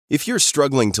If you're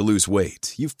struggling to lose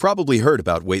weight, you've probably heard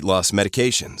about weight loss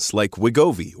medications like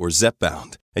Wegovy or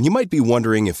Zepbound, and you might be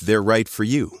wondering if they're right for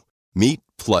you. Meet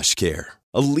PlushCare,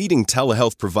 a leading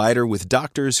telehealth provider with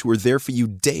doctors who are there for you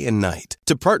day and night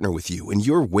to partner with you in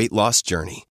your weight loss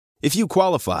journey. If you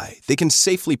qualify, they can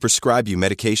safely prescribe you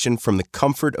medication from the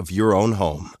comfort of your own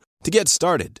home. To get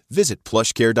started, visit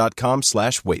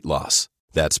plushcare.com/weightloss.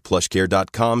 That's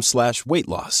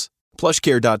plushcare.com/weightloss.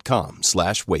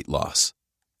 plushcare.com/weightloss.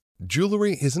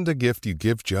 Jewelry isn't a gift you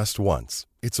give just once.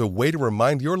 It's a way to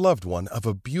remind your loved one of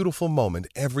a beautiful moment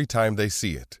every time they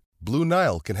see it. Blue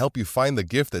Nile can help you find the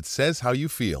gift that says how you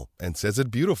feel and says it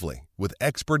beautifully, with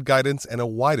expert guidance and a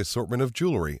wide assortment of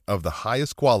jewelry of the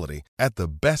highest quality at the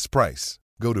best price.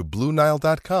 Go to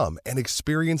BlueNile.com and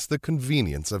experience the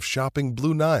convenience of shopping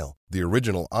Blue Nile, the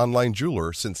original online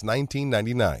jeweler since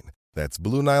 1999. That's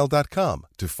BlueNile.com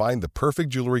to find the perfect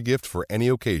jewelry gift for any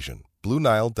occasion.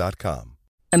 BlueNile.com.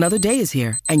 Another day is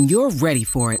here, and you're ready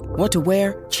for it. What to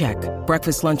wear? Check.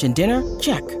 Breakfast, lunch, and dinner?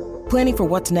 Check. Planning for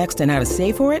what's next and how to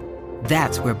save for it?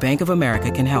 That's where Bank of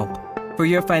America can help. For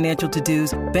your financial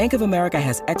to-dos, Bank of America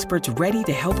has experts ready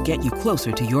to help get you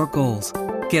closer to your goals.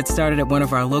 Get started at one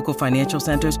of our local financial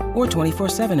centers or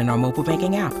 24/7 in our mobile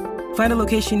banking app. Find a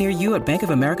location near you at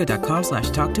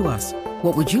bankofamerica.com/talktous.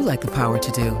 What would you like the power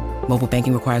to do? Mobile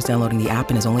banking requires downloading the app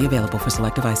and is only available for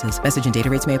select devices. Message and data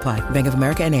rates may apply. Bank of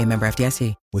America N.A., member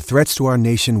FDIC. With threats to our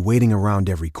nation waiting around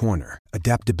every corner,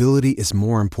 adaptability is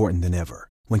more important than ever.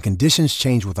 When conditions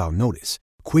change without notice,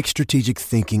 quick strategic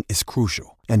thinking is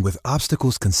crucial. And with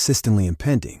obstacles consistently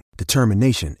impending,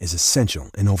 determination is essential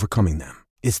in overcoming them.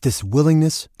 It's this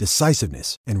willingness,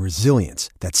 decisiveness, and resilience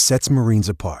that sets Marines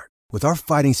apart. With our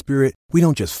fighting spirit, we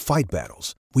don't just fight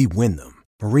battles, we win them.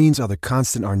 Marines are the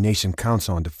constant our nation counts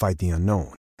on to fight the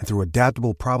unknown. And through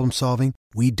adaptable problem solving,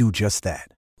 we do just that.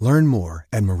 Learn more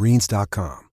at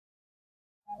marines.com.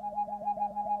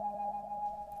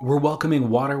 We're welcoming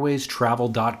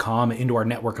waterwaystravel.com into our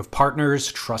network of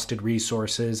partners, trusted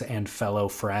resources, and fellow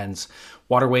friends.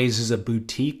 Waterways is a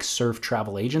boutique surf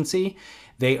travel agency.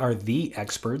 They are the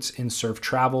experts in surf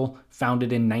travel.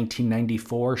 Founded in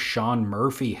 1994, Sean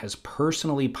Murphy has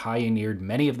personally pioneered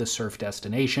many of the surf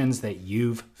destinations that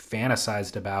you've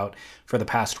fantasized about for the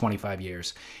past 25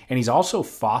 years. And he's also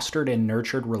fostered and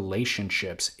nurtured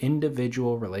relationships,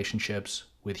 individual relationships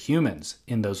with humans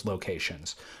in those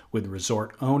locations, with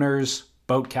resort owners,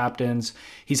 boat captains.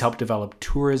 He's helped develop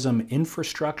tourism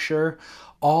infrastructure,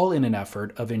 all in an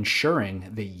effort of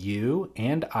ensuring that you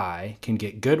and I can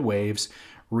get good waves,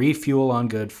 refuel on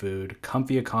good food,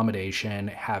 comfy accommodation,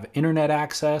 have internet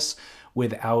access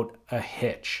without a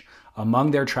hitch.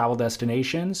 Among their travel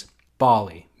destinations,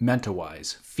 Bali,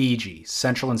 Mentawais, Fiji,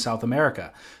 Central and South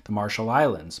America, the Marshall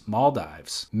Islands,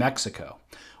 Maldives, Mexico.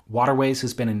 Waterways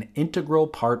has been an integral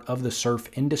part of the surf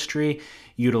industry,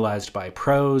 utilized by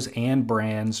pros and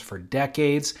brands for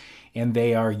decades, and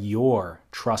they are your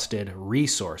trusted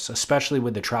resource, especially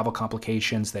with the travel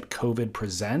complications that COVID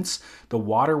presents. The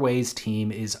Waterways team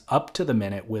is up to the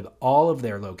minute with all of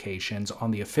their locations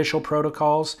on the official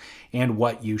protocols and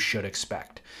what you should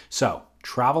expect. So,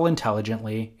 travel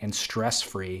intelligently and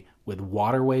stress-free with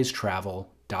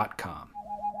waterwaystravel.com.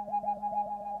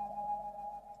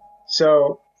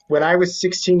 So, when I was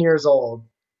 16 years old,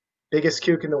 biggest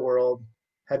kook in the world,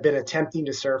 had been attempting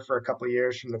to surf for a couple of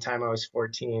years from the time I was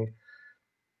 14.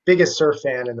 Biggest surf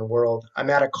fan in the world. I'm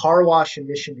at a car wash in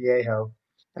Mission Viejo,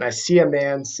 and I see a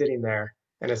man sitting there,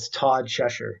 and it's Todd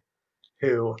Cheshire,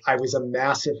 who I was a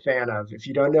massive fan of. If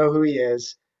you don't know who he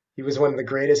was one of the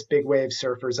greatest big wave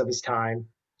surfers of his time,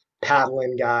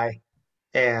 paddling guy,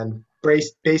 and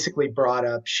basically brought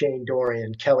up Shane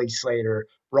Dorian, Kelly Slater,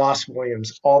 Ross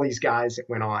Williams, all these guys that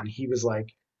went on. He was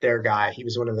like their guy. He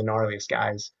was one of the gnarliest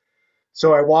guys.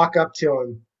 So I walk up to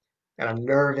him, and I'm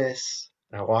nervous.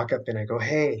 And I walk up and I go,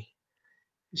 "Hey,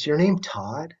 is your name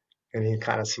Todd?" And he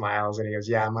kind of smiles and he goes,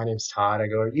 "Yeah, my name's Todd." I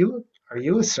go, Are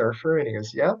you a surfer?" And he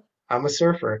goes, "Yep, I'm a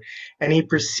surfer." And he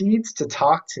proceeds to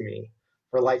talk to me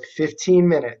for like 15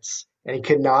 minutes. And he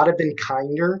could not have been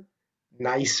kinder,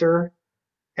 nicer,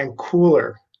 and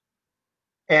cooler.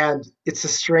 And it's the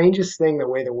strangest thing, the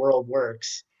way the world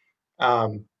works.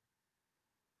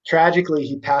 Tragically,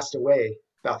 he passed away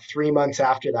about 3 months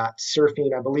after that,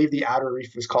 surfing. I believe the outer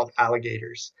reef was called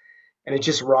Alligators, and it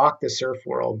just rocked the surf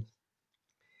world.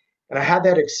 And I had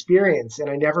that experience, and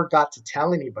I never got to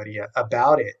tell anybody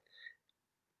about it.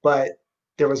 But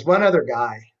there was one other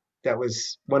guy that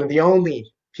was one of the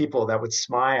only people that would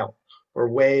smile or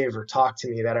wave or talk to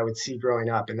me that I would see growing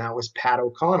up, and that was Pat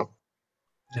O'Connell.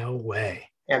 No way.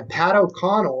 And Pat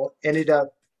O'Connell ended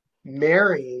up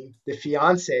marrying the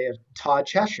fiance of Todd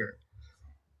Cheshire.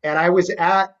 And I was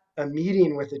at a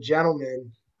meeting with a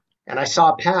gentleman and I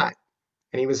saw Pat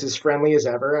and he was as friendly as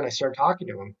ever. And I started talking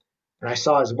to him and I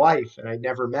saw his wife and I'd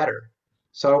never met her.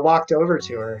 So I walked over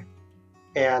to her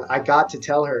and I got to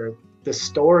tell her the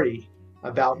story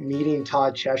about meeting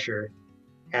Todd Cheshire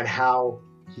and how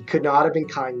he could not have been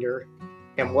kinder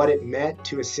and what it meant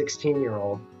to a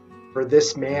 16-year-old for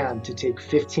this man to take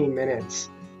 15 minutes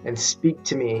and speak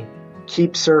to me,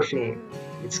 keep surfing.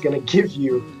 It's going to give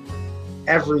you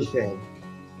everything.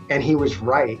 And he was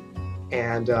right.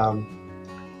 And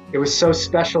it was so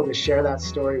special to share that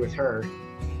story with her.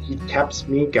 He kept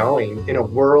me going in a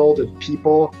world of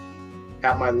people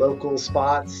at my local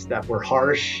spots that were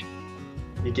harsh.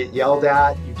 You get yelled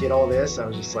at, you get all this. I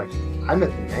was just like, I met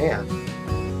the man.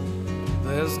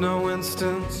 There's no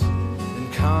instance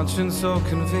in conscience or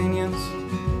convenience,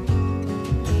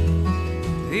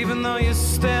 even though you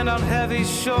stand on heavy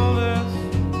shoulders.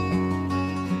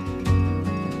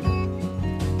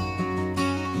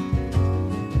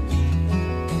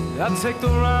 I take the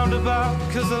roundabout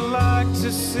 'cause I like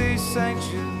to see St.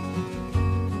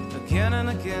 Jude again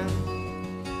and again.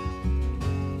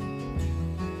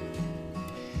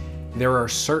 There are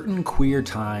certain queer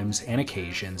times and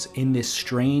occasions in this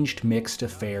strange mixed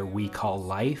affair we call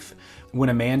life when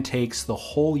a man takes the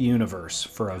whole universe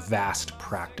for a vast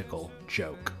practical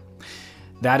joke.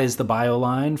 That is the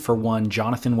bioline for one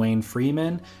Jonathan Wayne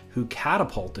Freeman, who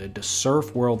catapulted to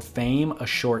surf world fame a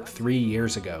short 3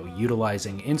 years ago,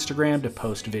 utilizing Instagram to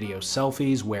post video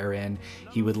selfies wherein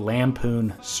he would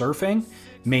lampoon surfing,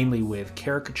 mainly with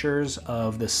caricatures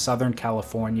of the Southern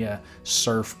California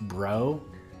surf bro.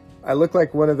 I look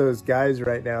like one of those guys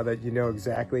right now that you know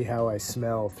exactly how I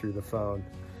smell through the phone.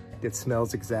 It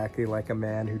smells exactly like a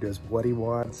man who does what he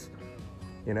wants.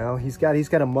 You know, he's got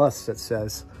a must that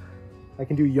says, I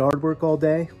can do yard work all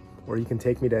day, or you can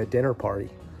take me to a dinner party.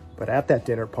 But at that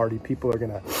dinner party, people are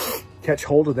gonna catch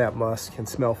hold of that musk and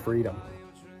smell freedom.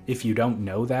 If you don't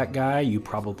know that guy, you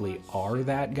probably are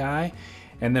that guy.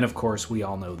 And then of course, we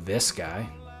all know this guy.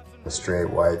 A straight,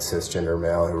 white, cisgender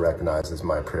male who recognizes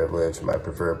my privilege. My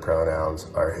preferred pronouns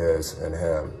are his and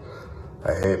him.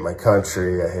 I hate my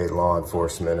country, I hate law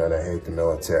enforcement, and I hate the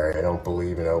military. I don't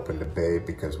believe in open debate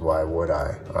because why would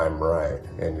I? I'm right,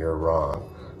 and you're wrong.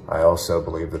 I also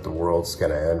believe that the world's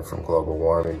going to end from global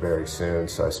warming very soon,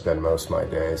 so I spend most of my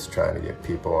days trying to get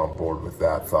people on board with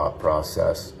that thought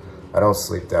process. I don't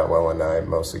sleep that well at night,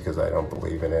 mostly because I don't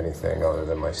believe in anything other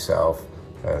than myself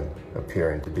and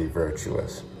appearing to be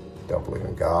virtuous. Don't believe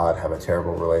in God, have a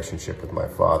terrible relationship with my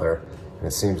father, and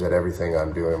it seems that everything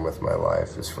I'm doing with my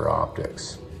life is for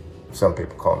optics. Some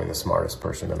people call me the smartest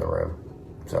person in the room,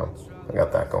 so I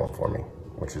got that going for me,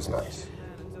 which is nice.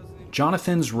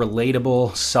 Jonathan's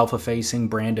relatable, self-effacing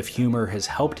brand of humor has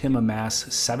helped him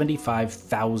amass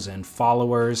 75,000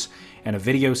 followers and a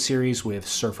video series with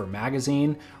Surfer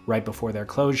Magazine right before their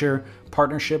closure,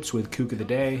 partnerships with Kook of the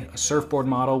Day, a surfboard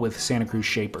model with Santa Cruz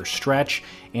Shaper Stretch,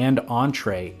 and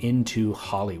entree into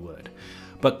Hollywood.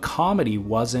 But comedy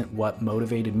wasn't what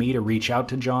motivated me to reach out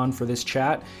to John for this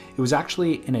chat. It was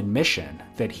actually an admission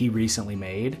that he recently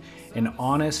made, an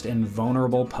honest and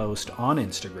vulnerable post on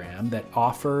Instagram that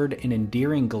offered an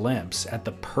endearing glimpse at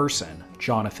the person,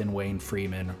 Jonathan Wayne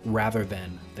Freeman, rather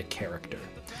than the character.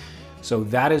 So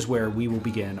that is where we will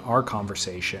begin our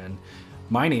conversation.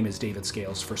 My name is David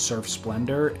Scales for Surf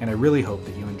Splendor, and I really hope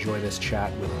that you enjoy this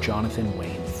chat with Jonathan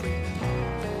Wayne Freeman.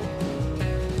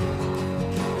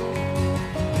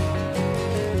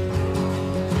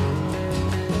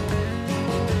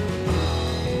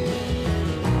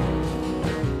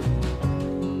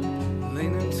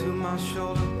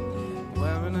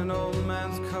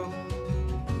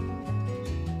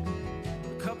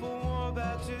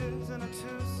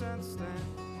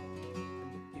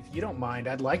 If you don't mind,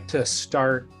 I'd like to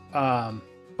start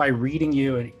by reading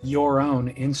you your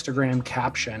own Instagram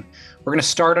caption. We're going to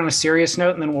start on a serious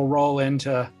note and then we'll roll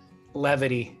into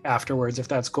levity afterwards, if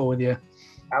that's cool with you.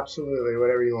 Absolutely.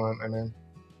 Whatever you want, my man.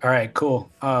 All right, cool.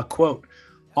 Quote,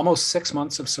 almost 6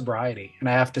 months of sobriety. And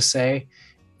I have to say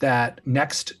that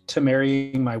next to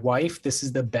marrying my wife, this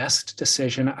is the best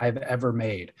decision I've ever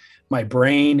made. My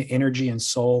brain, energy, and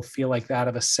soul feel like that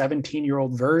of a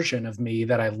 17-year-old version of me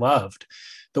that I loved.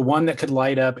 The one that could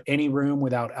light up any room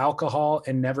without alcohol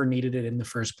and never needed it in the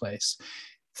first place.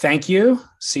 Thank you,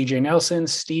 CJ Nelson,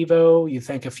 Steve-O, you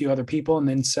thank a few other people, and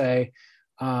then say,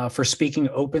 for speaking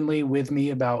openly with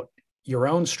me about your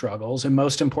own struggles, and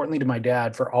most importantly to my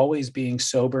dad, for always being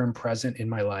sober and present in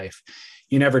my life.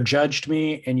 You never judged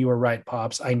me, and you were right,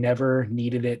 Pops. I never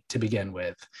needed it to begin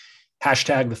with.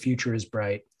 Hashtag the future is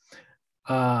bright.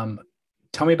 Tell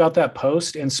me about that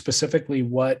post and specifically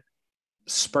what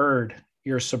spurred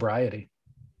your sobriety?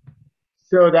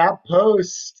 So that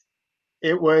post,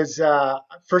 it was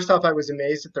first off, I was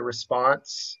amazed at the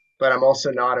response, but I'm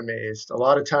also not amazed. A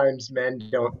lot of times men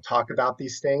don't talk about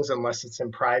these things unless it's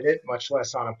in private, much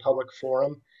less on a public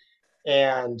forum.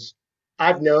 And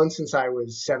I've known since I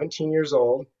was 17 years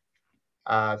old.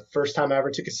 First time I ever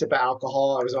took a sip of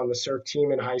alcohol, I was on the surf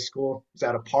team in high school. It was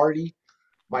at a party.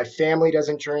 My family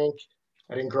doesn't drink.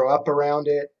 I didn't grow up around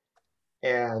it.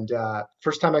 And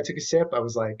first time I took a sip, I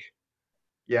was like,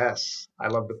 yes, I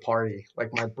love the party. Like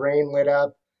my brain lit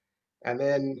up. And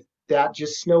then that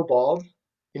just snowballed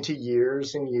into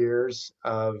years and years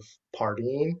of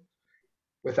partying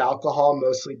with alcohol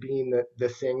mostly being the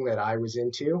thing that I was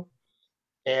into.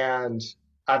 And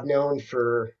I've known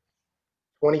for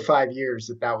 25 years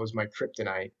that that was my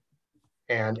kryptonite.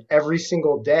 And every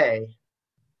single day,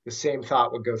 the same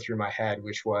thought would go through my head,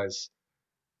 which was,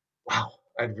 wow,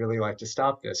 I'd really like to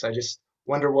stop this. I just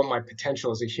wonder what my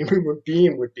potential as a human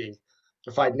being would be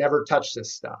if I'd never touched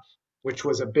this stuff, which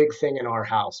was a big thing in our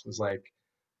house. Was like,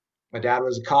 my dad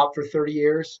was a cop for 30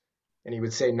 years, and he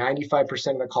would say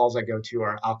 95% of the calls I go to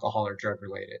are alcohol or drug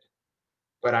related.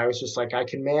 But I was just like, I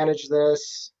can manage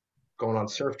this. Going on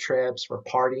surf trips, we're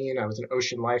partying. I was an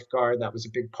ocean lifeguard. That was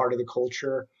a big part of the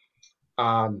culture.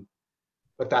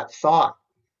 But that thought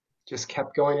just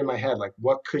kept going in my head, like,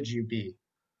 what could you be?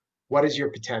 What is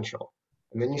your potential?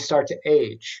 And then you start to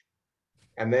age,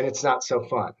 and then it's not so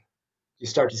fun. You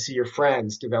start to see your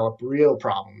friends develop real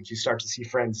problems. You start to see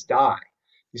friends die.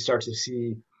 You start to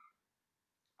see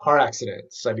car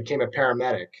accidents. I became a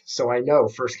paramedic, so I know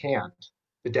firsthand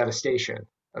the devastation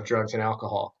of drugs and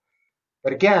alcohol.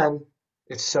 But again,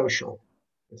 it's social.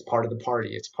 It's part of the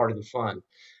party. It's part of the fun.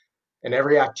 And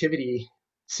every activity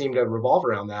seemed to revolve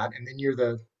around that. And then you're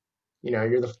the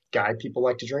guy people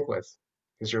like to drink with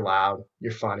because you're loud,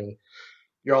 you're funny,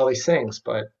 you're all these things.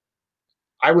 But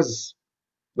I was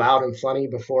loud and funny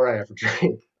before I ever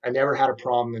drank. I never had a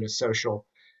problem in a social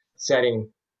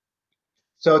setting.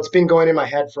 So it's been going in my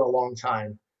head for a long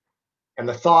time. And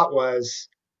the thought was,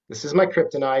 this is my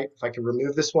kryptonite. If I could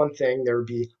remove this one thing, there would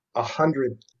be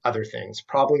 100 other things,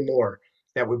 probably more,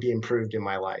 that would be improved in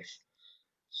my life.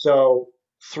 So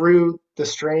through the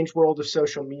strange world of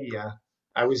social media,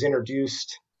 I was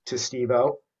introduced to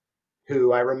Steve-O,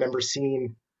 who I remember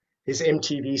seeing his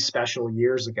MTV special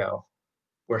years ago,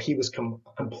 where he was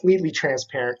completely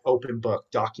transparent, open book,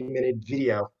 documented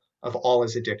video of all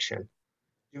his addiction,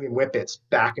 doing whippets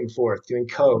back and forth, doing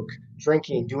coke,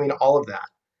 drinking, doing all of that.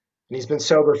 And he's been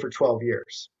sober for 12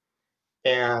 years.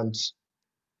 And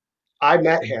I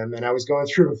met him, and I was going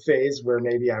through a phase where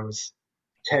maybe I was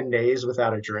 10 days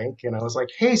without a drink. And I was like,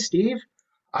 hey, Steve,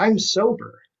 I'm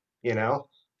sober, blah,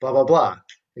 blah, blah. And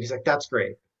he's like, that's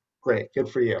great. Great. Good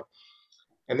for you.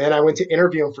 And then I went to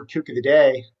interview him for Kook of the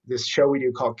Day, this show we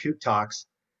do called Kook Talks.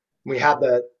 We had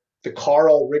the car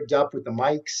all rigged up with the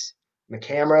mics and the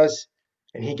cameras.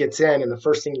 And he gets in, and the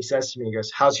first thing he says to me, he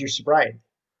goes, how's your sobriety?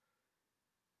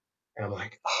 And I'm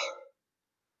like, oh,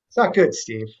 it's not good,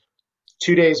 Steve.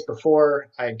 2 days before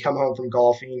I had come home from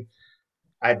golfing,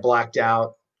 I had blacked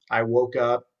out. I woke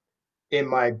up in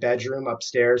my bedroom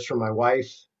upstairs from my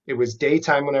wife. It was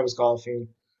daytime when I was golfing.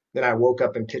 Then I woke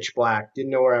up in pitch black,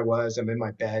 didn't know where I was. I'm in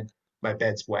my bed. My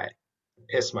bed's wet. I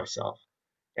pissed myself.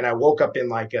 And I woke up in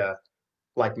like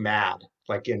mad,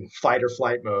 like in fight or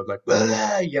flight mode, like blah,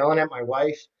 blah, yelling at my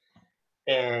wife.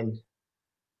 And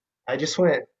I just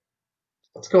went,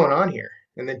 what's going on here?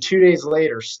 And then 2 days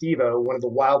later, Steve-O, one of the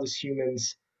wildest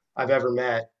humans I've ever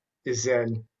met, is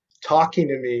then talking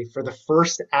to me for the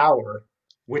first hour,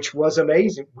 which was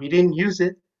amazing. We didn't use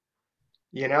it,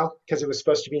 because it was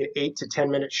supposed to be an 8 to 10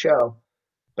 minute show.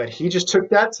 But he just took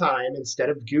that time instead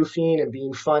of goofing and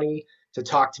being funny to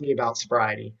talk to me about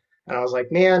sobriety. And I was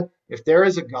like, man, if there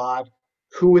is a God,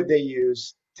 who would they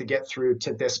use to get through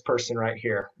to this person right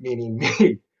here, meaning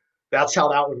me? That's how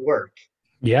that would work.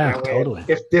 Yeah, totally.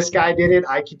 If this guy did it,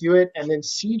 I could do it. And then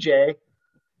CJ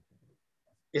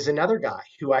is another guy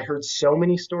who I heard so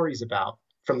many stories about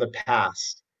from the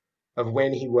past of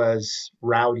when he was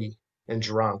rowdy and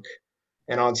drunk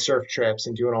and on surf trips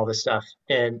and doing all this stuff.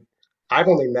 And I've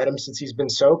only met him since he's been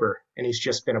sober, and he's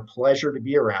just been a pleasure to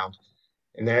be around.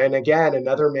 And then again,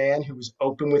 another man who was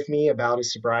open with me about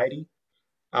his sobriety.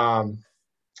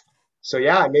 So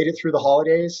yeah, I made it through the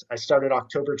holidays. I started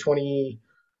October 20th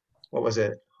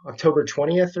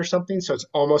or something. So it's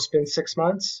almost been 6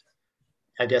 months.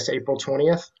 I guess April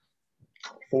 20th,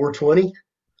 4/20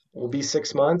 will be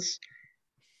 6 months.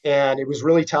 And it was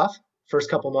really tough. First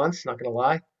couple months, not going to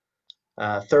lie.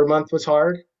 Third month was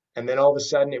hard. And then all of a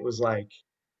sudden it was like,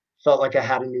 felt like I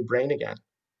had a new brain again.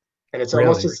 And it's Really?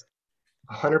 almost as,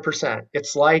 100%.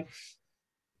 It's like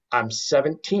I'm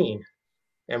 17,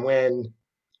 and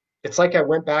it's like I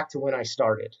went back to when I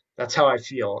started. That's how I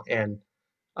feel. And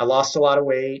I lost a lot of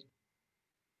weight,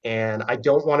 and I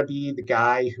don't want to be the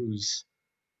guy who's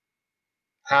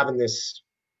having this,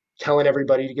 telling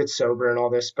everybody to get sober and all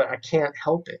this, but I can't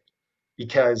help it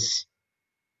because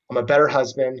I'm a better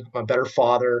husband, I'm a better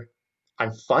father,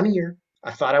 I'm funnier.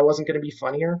 I thought I wasn't going to be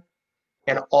funnier.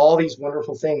 And all these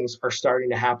wonderful things are starting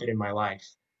to happen in my life.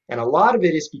 And a lot of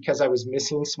it is because I was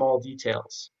missing small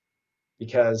details,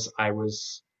 because I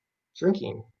was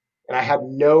drinking and I had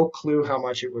no clue how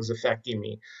much it was affecting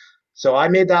me. So I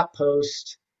made that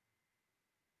post,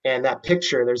 and that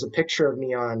picture, there's a picture of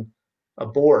me on a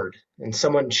board and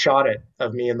someone shot it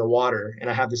of me in the water. And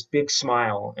I have this big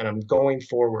smile and I'm going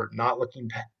forward, not looking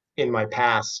in my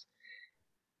past.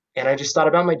 And I just thought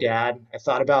about my dad. I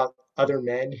thought about other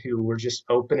men who were just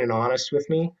open and honest with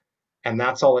me. And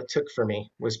that's all it took for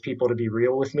me, was people to be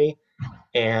real with me.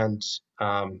 And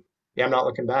yeah, I'm not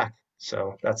looking back.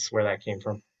 So that's where that came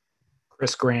from.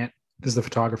 Chris Grant is the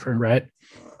photographer, right?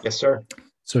 Yes, sir.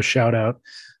 So shout out.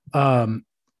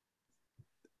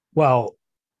 Well,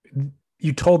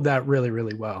 you told that really,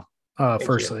 really well.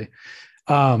 Firstly,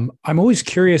 I'm always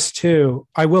curious too.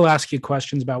 I will ask you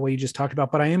questions about what you just talked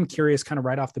about, but I am curious kind of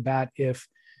right off the bat if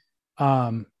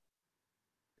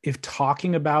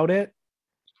talking about it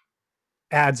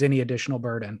adds any additional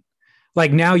burden.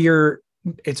 Like now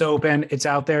it's open, it's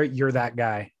out there, you're that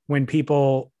guy. When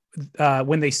people,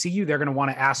 when they see you, they're going to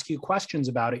want to ask you questions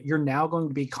about it. You're now going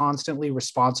to be constantly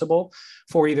responsible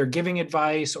for either giving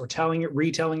advice or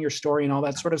retelling your story and all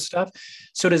that sort of stuff.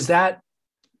 So does that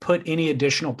put any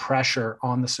additional pressure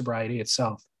on the sobriety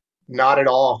itself? Not at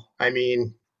all. I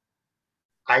mean,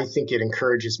 I think it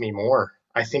encourages me more.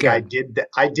 I think I did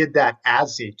that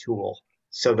as a tool,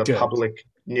 so the public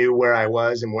knew where I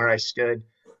was and where I stood.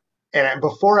 And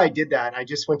before I did that, I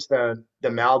just went to the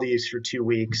Maldives for 2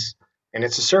 weeks, and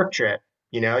it's a surf trip.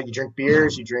 You know, you drink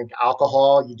beers, you drink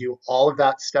alcohol, you do all of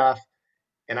that stuff.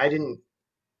 And I'm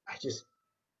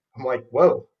like,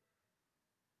 whoa,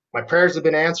 my prayers have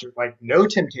been answered. Like, no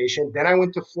temptation. Then I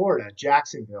went to Florida,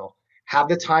 Jacksonville, had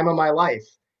the time of my life.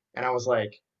 And I was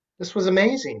like, this was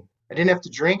amazing. I didn't have to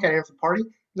drink. I didn't have to party.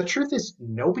 The truth is,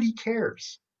 nobody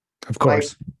cares. Of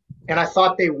course. And I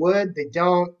thought they would. They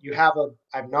don't. I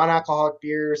have non-alcoholic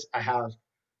beers. I have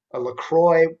a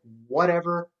LaCroix,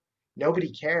 whatever.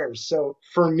 Nobody cares. So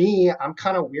for me, I'm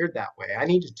kind of weird that way. I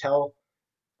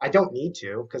don't need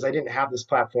to, because I didn't have this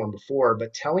platform before,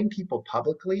 but telling people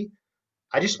publicly,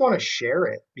 I just want to share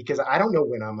it, because I don't know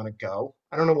when I'm going to go.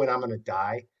 I don't know when I'm going to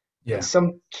die. Yeah. And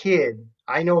some kid,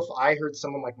 I know if I heard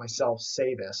someone like myself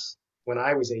say this when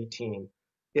I was 18,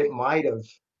 it might have,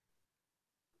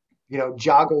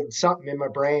 joggled something in my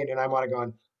brain, and I might have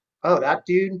gone, oh, that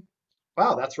dude,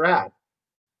 wow, that's rad,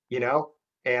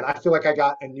 and I feel like I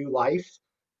got a new life,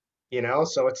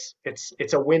 so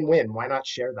it's a win-win. Why not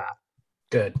share that?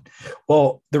 Good.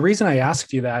 Well, the reason I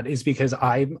asked you that is because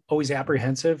I'm always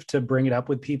apprehensive to bring it up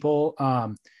with people,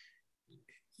 on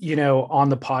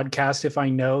the podcast. If I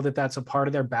know that that's a part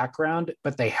of their background,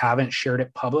 but they haven't shared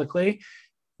it publicly,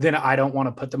 then I don't want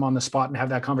to put them on the spot and have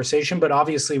that conversation. But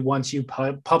obviously, once you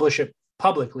publish it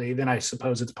publicly, then I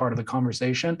suppose it's part of the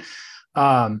conversation.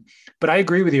 But I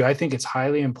agree with you. I think it's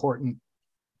highly important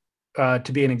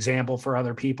to be an example for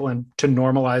other people and to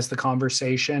normalize the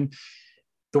conversation.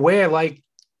 What I like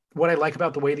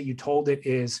about the way that you told it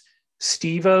is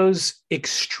Steve-O's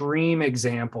extreme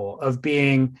example of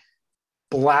being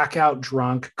blackout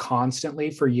drunk constantly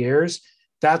for years.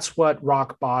 That's what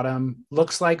rock bottom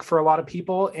looks like for a lot of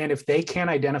people. And if they can't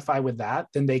identify with that,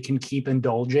 then they can keep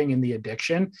indulging in the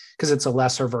addiction because it's a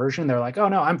lesser version. They're like, oh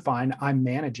no, I'm fine. I'm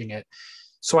managing it.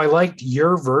 So I liked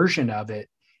your version of it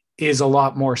is a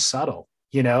lot more subtle,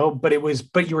 but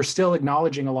you were still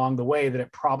acknowledging along the way that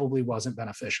it probably wasn't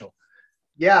beneficial.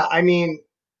 Yeah. I mean,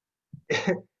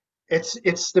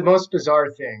 it's the most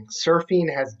bizarre thing.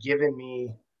 Surfing has given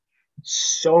me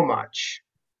so much.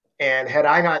 And had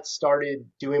I not started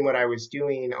doing what I was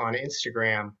doing on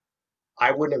Instagram, I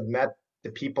wouldn't have met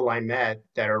the people I met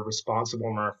that are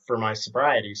responsible for my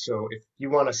sobriety. So if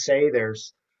you want to say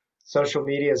there's social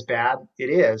media is bad, it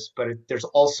is, but there's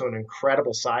also an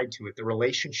incredible side to it. The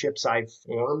relationships I've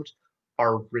formed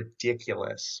are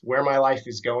ridiculous. Where my life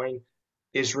is going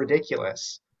is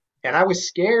ridiculous. And I was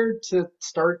scared to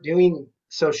start doing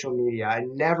social media. I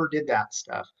never did that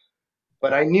stuff,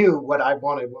 but I knew what I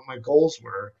wanted, what my goals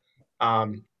were.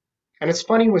 And it's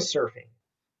funny with surfing,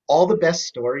 all the best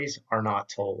stories are not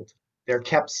told. They're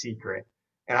kept secret.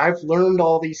 And I've learned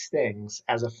all these things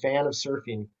as a fan of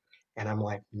surfing. And I'm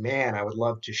like, man, I would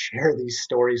love to share these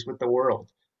stories with the world.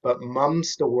 But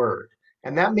mum's the word.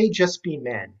 And that may just be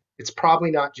men. It's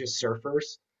probably not just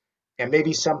surfers. And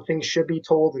maybe some things should be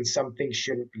told and some things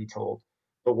shouldn't be told.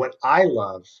 But what I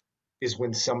love is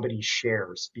when somebody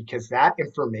shares, because that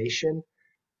information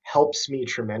helps me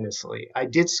tremendously. I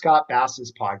did Scott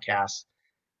Bass's podcast,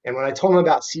 and when I told him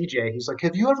about CJ, he's like,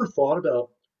 have you ever thought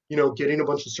about, getting a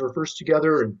bunch of surfers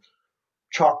together and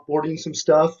chalkboarding some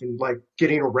stuff and like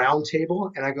getting a round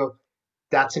table? And I go,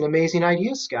 that's an amazing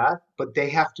idea, Scott, but they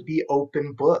have to be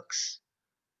open books.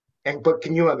 But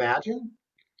can you imagine?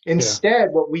 Instead,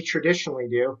 what we traditionally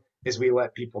do is we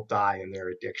let people die in their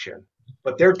addiction,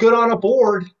 but they're good on a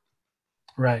board.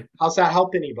 Right. How's that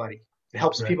help anybody? It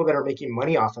helps people that are making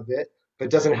money off of it, but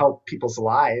it doesn't help people's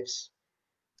lives.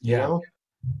 Yeah.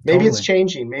 Maybe it's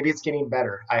changing. Maybe it's getting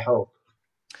better. I hope.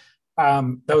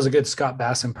 That was a good Scott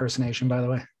Bass impersonation, by the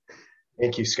way.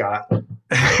 Thank you, Scott. For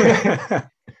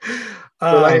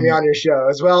letting me on your show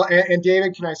as well. And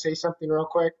David, can I say something real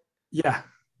quick? Yeah.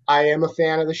 I am a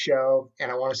fan of the show,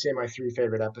 and I want to say my 3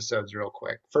 favorite episodes real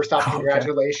quick. First off,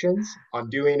 congratulations on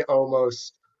doing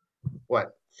almost,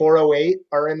 408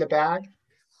 are in the bag?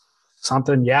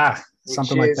 Something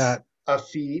like that. A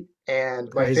feat. And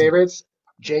my favorites,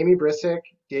 Jamie Brisick,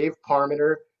 Dave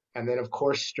Parmenter, and then, of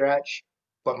course, Stretch.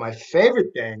 But my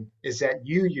favorite thing is that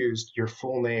you used your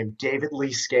full name, David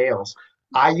Lee Scales.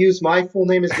 I use my full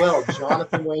name as well,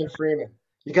 Jonathan Wayne Freeman.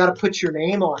 You got to put your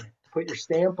name on it, put your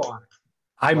stamp on it.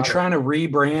 I'm trying to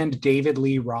rebrand David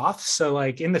Lee Roth. So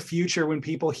like in the future, when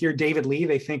people hear David Lee,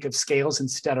 they think of Scales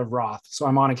instead of Roth. So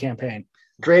I'm on a campaign.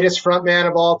 Greatest frontman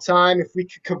of all time. If we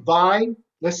could combine,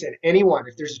 listen, anyone,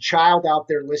 if there's a child out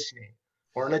there listening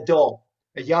or an adult,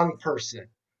 a young person,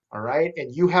 all right,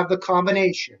 and you have the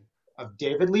combination of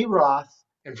David Lee Roth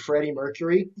and Freddie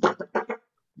Mercury,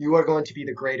 you are going to be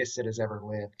the greatest that has ever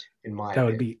lived, in my opinion.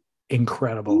 That would be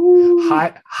incredible. Ooh.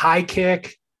 High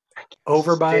kick,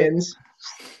 overbite.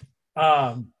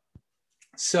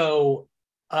 So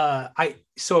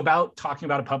about talking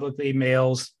about it publicly,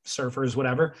 males, surfers,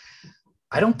 whatever.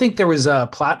 I don't think there was a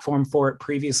platform for it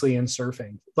previously in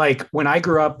surfing. Like when I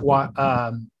grew up,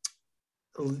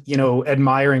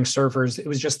 admiring surfers, it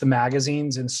was just the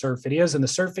magazines and surf videos, and the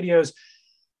surf videos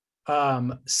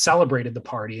celebrated the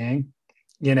partying,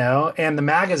 and the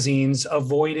magazines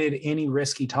avoided any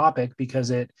risky topic because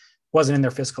it wasn't in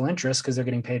their fiscal interest because they're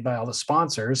getting paid by all the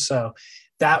sponsors. So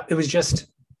that it was just,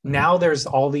 now there's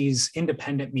all these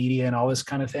independent media and all this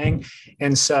kind of thing.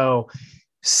 And so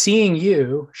seeing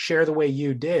you share the way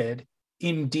you did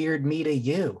endeared me to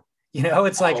you.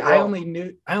 It's like, I only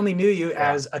knew you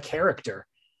as a character.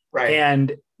 Right.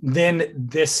 And then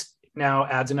this now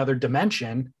adds another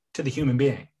dimension to the human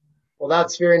being. Well,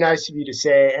 that's very nice of you to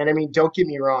say. And I mean, don't get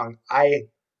me wrong. I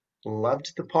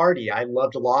loved the party. I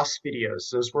loved Lost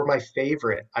videos. Those were my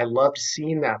favorite. I loved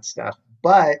seeing that stuff.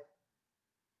 But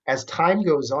as time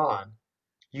goes on,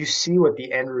 you see what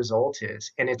the end result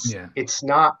is, and it's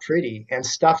not pretty, and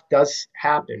stuff does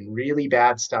happen. Really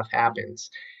bad stuff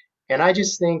happens. And I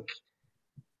just think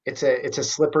it's a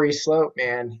slippery slope,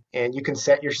 man. And you can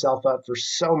set yourself up for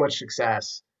so much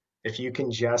success if you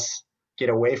can just get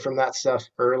away from that stuff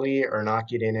early or not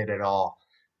get in it at all.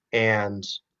 And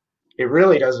it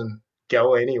really doesn't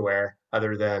go anywhere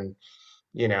other than,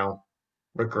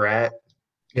 regret,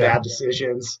 bad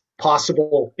decisions,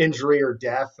 possible injury or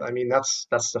death. I mean, that's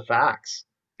the facts.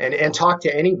 And talk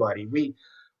to anybody. We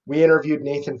interviewed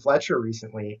Nathan Fletcher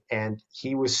recently, and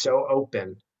he was so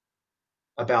open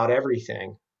about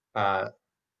everything.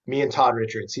 Me and Todd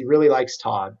Richards. He really likes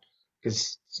Todd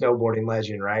because snowboarding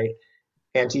legend, right?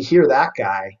 And to hear that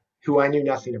guy, who I knew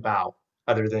nothing about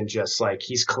other than just like,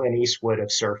 he's Clint Eastwood of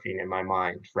surfing in my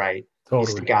mind, right? Totally.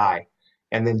 He's the guy.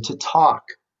 And then to talk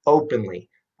openly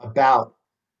about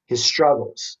his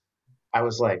struggles, I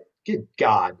was like, good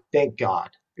God, thank God.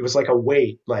 It was like a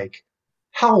weight, like,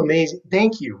 how amazing.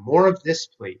 Thank you. More of this,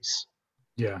 please.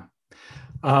 Yeah.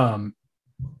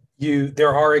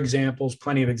 There are examples,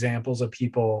 plenty of examples of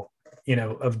people,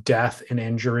 of death and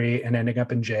injury and ending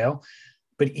up in jail.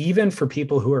 But even for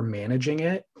people who are managing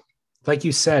it, like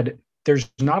you said,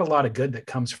 there's not a lot of good that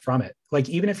comes from it. Like,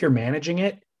 even if you're managing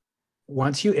it,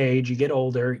 once you age, you get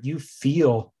older, you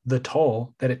feel the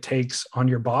toll that it takes on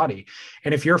your body.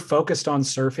 And if you're focused on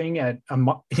surfing at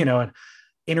an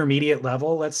intermediate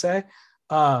level, let's say,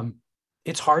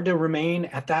 it's hard to remain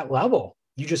at that level.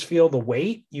 You just feel the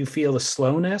weight, you feel the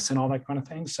slowness and all that kind of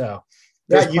thing. So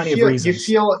there's plenty of reasons.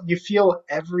 You feel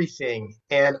everything.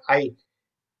 And I've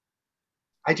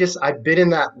been in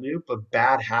that loop of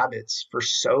bad habits for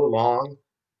so long.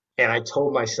 And I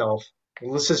told myself,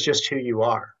 well, this is just who you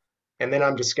are. And then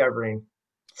I'm discovering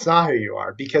it's not who you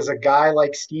are, because a guy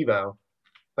like Steve-O,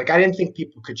 like, I didn't think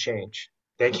people could change.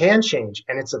 They can change,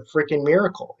 and it's a freaking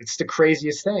miracle. It's the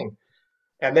craziest thing.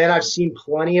 And then I've seen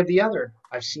plenty of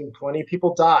I've seen plenty of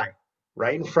people die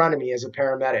right in front of me as a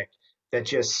paramedic that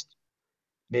just,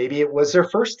 maybe it was their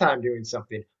first time doing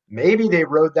something. Maybe they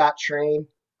rode that train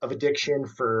of addiction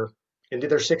for into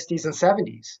their 60s and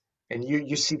 70s, and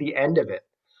you see the end of it.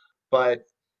 But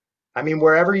I mean,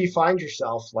 wherever you find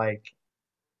yourself, like,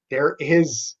 there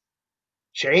is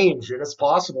change and it's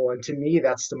possible. And to me,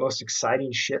 that's the most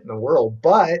exciting shit in the world.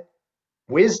 But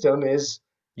wisdom is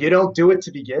you don't do it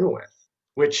to begin with,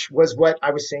 which was what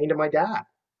I was saying to my dad.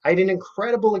 I had an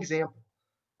incredible example.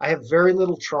 I have very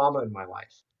little trauma in my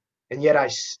life, and yet I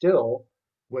still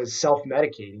was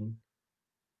self-medicating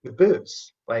with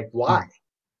booze. Like, why?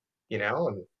 You know,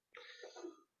 and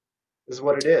this is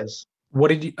what it is. What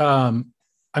did you,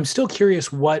 I'm still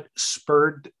curious what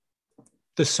spurred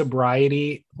the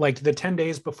sobriety, like the 10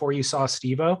 days before you saw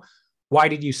Steve-O. Why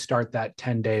did you start that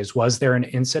 10 days? Was there an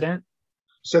incident?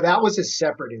 So that was a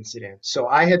separate incident. So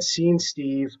I had seen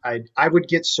Steve. I would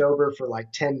get sober for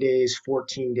like 10 days,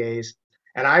 14 days.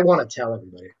 And I want to tell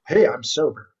everybody, hey, I'm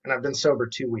sober. And I've been sober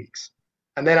 2 weeks.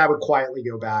 And then I would quietly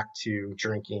go back to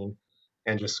drinking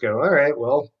and just go, all right,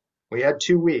 well, we had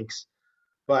 2 weeks.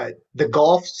 But the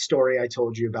golf story I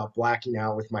told you about blacking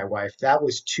out with my wife, that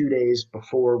was 2 days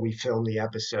before we filmed the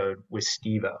episode with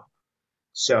Steve-O.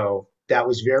 So that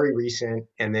was very recent.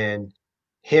 And then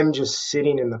him just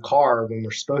sitting in the car when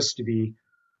we're supposed to be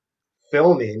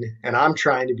filming, and I'm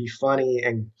trying to be funny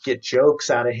and get jokes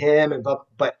out of him, and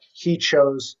but he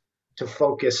chose to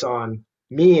focus on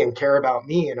me and care about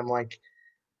me. And I'm like,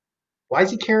 why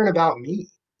is he caring about me?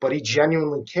 But he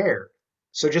genuinely cared.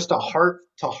 So just a heart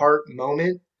to heart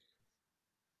moment.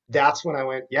 That's when I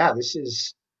went, yeah,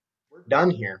 we're done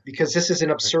here, because this is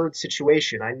an absurd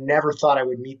situation. I never thought I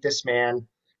would meet this man.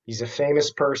 He's a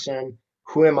famous person.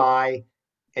 Who am I?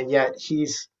 And yet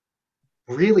he's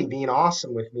really being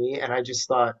awesome with me. And I just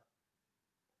thought,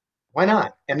 why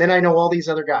not? And then I know all these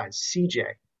other guys. CJ,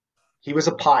 he was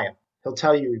a pile. He'll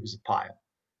tell you he was a pile,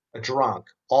 a drunk,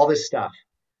 all this stuff.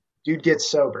 Dude gets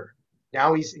sober.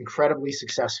 Now he's incredibly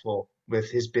successful with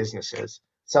his businesses,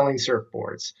 selling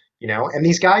surfboards, and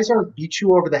these guys aren't beat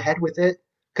you over the head with it,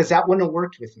 because that wouldn't have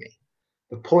worked with me.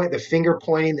 The finger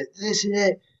pointing that this is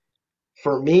it.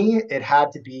 For me, it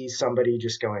had to be somebody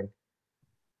just going,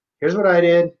 here's what I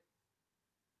did.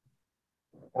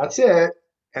 That's it.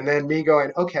 And then me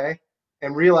going, okay.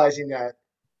 And realizing that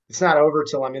it's not over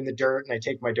till I'm in the dirt and I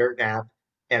take my dirt nap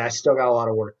and I still got a lot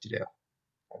of work to do.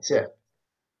 That's it.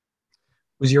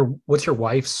 What's your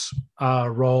wife's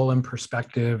role and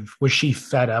perspective? Was she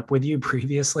fed up with you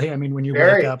previously? I mean, when you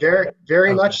wake up,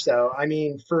 very much so. I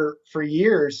mean, for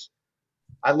years,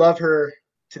 I love her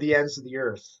to the ends of the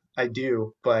earth. I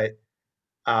do, but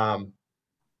I'm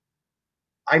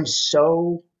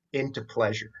so into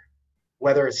pleasure.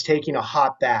 Whether it's taking a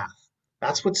hot bath,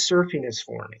 that's what surfing is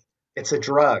for me. It's a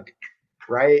drug,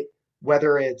 right?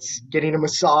 Whether it's getting a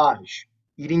massage,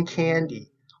 eating candy,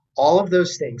 all of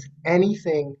those things,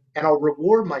 anything, and I'll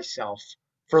reward myself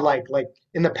for like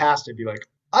in the past, I'd be like,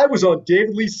 I was on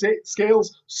David Lee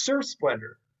Scales' Surf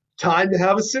Splendor. Time to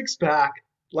have a six-pack,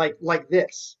 like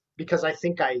this, because I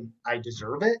think I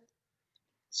deserve it.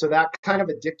 So that kind of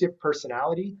addictive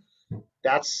personality,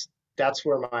 that's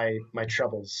where my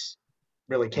troubles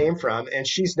really came from. And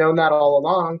she's known that all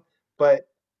along, but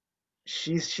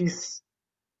she's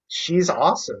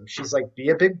awesome. She's like, be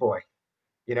a big boy,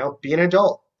 be an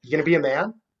adult. You going to be a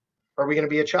man, or are we going to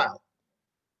be a child?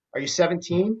 Are you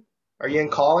 17? Are you in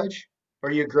college? Or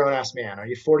are you a grown-ass man? Are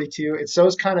you 42? It's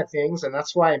those kind of things, and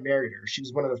that's why I married her. She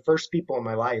was one of the first people in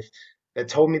my life that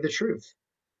told me the truth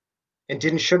and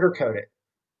didn't sugarcoat it.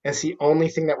 And it's the only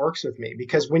thing that works with me,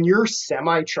 because when you're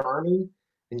semi-charming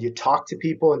and you talk to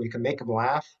people and you can make them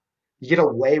laugh, you get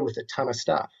away with a ton of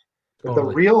stuff. But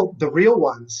totally. the real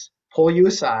ones pull you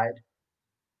aside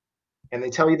and they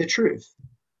tell you the truth.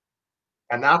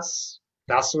 And that's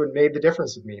what made the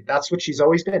difference with me. That's what she's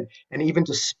always been. And even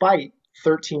despite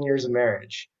 13 years of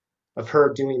marriage, of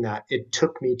her doing that, it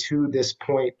took me to this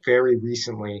point very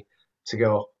recently to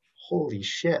go, holy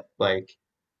shit, like,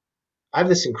 I have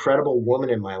this incredible woman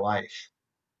in my life,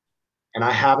 and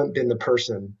I haven't been the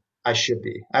person I should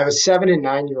be. I have a 7 and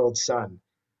 9-year-old son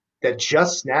that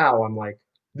just now I'm like,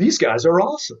 these guys are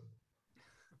awesome.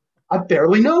 I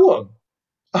barely know them.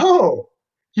 Oh,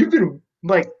 you've been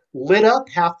like lit up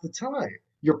half the time.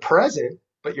 You're present,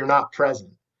 but you're not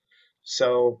present.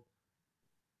 So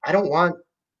I don't want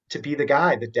to be the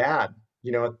guy, the dad,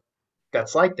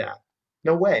 that's like that.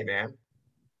 No way, man.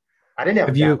 I didn't have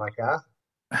a dad like that.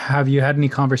 Have you had any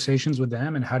conversations with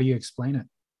them, and how do you explain it?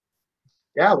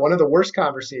 Yeah, one of the worst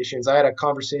conversations. I had a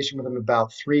conversation with him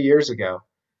about 3 years ago,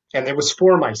 and it was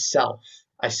for myself.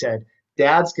 I said,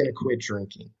 Dad's going to quit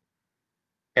drinking.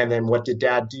 And then what did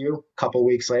Dad do? A couple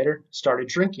weeks later, started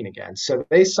drinking again. So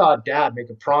they saw Dad make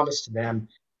a promise to them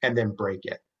and then break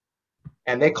it.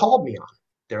 And they called me on it.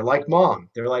 They're like, Mom,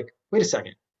 they're like, wait a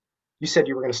second. You said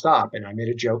you were going to stop. And I made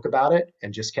a joke about it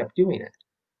and just kept doing it.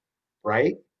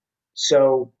 Right?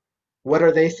 So what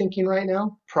are they thinking right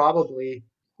now? Probably,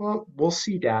 well, we'll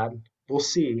see, Dad. We'll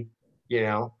see, you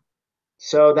know.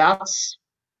 So that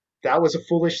was a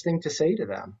foolish thing to say to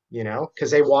them, you know,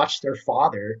 because they watched their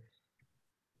father,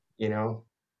 you know,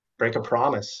 break a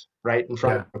promise right in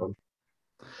front of them.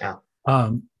 Yeah.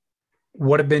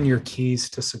 What have been your keys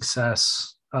to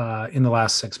success in the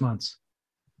last 6 months?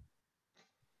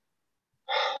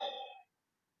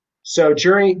 So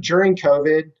during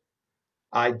COVID,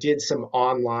 I did some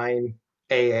online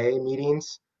AA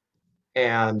meetings,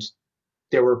 and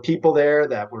there were people there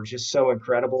that were just so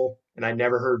incredible. And I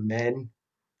never heard men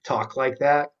talk like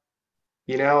that,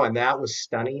 you know, and that was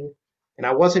stunning. And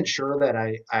I wasn't sure that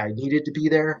I needed to be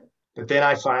there, but then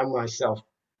I found myself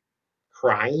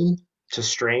crying to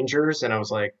strangers, and I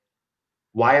was like,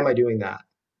 why am I doing that?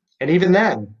 And even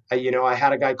then, I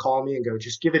had a guy call me and go,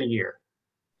 just give it a year.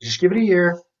 Just give it a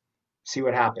year, see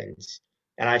what happens.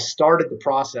 And I started the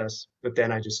process, but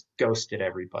then I just ghosted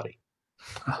everybody,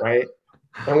 right?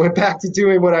 And went back to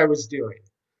doing what I was doing.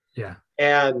 Yeah.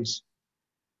 And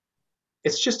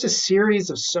it's just a series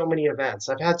of so many events.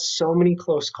 I've had so many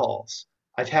close calls.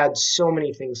 I've had so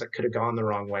many things that could have gone the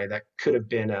wrong way, that could have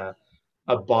been a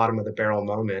bottom of the barrel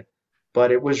moment.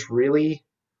 But it was really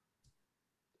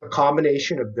a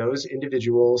combination of those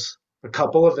individuals, a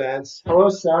couple events. Hello,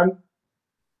 son.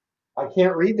 I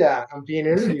can't read that. I'm being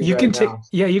interviewed You can right take, now.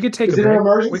 yeah, you can take Is a it break. an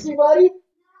emergency, buddy?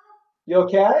 You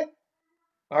okay?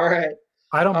 All right.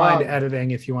 I don't mind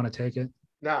editing if you want to take it.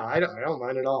 No, I don't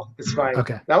mind at all. It's fine.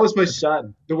 Okay. That was my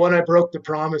son, the one I broke the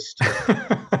promise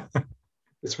to.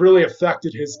 It's really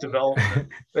affected his development.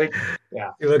 Yeah.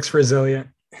 He looks resilient.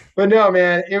 But no,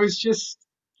 man, it was just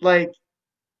like,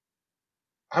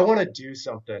 I want to do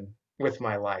something with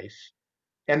my life.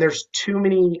 And there's too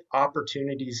many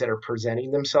opportunities that are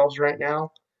presenting themselves right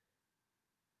now.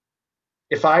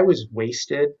 If I was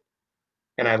wasted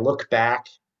and I look back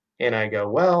and I go,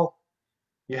 well,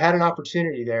 you had an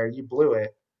opportunity there, you blew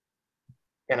it.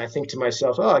 And I think to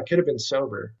myself, oh, I could have been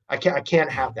sober. I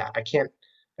can't have that. I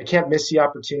can't miss the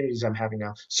opportunities I'm having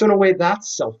now. So in a way,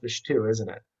 that's selfish too, isn't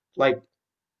it? Like,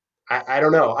 I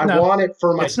don't know. I want it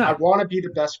for myself. I want to be the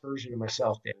best version of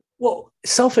myself, Dave. Well,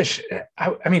 selfish.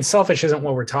 I mean, selfish isn't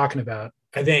what we're talking about.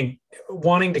 I think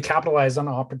wanting to capitalize on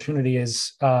the opportunity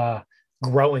is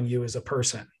growing you as a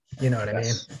person. You know what I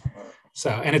mean? So,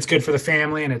 and it's good for the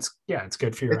family, and it's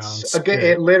good for your own.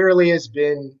 It literally has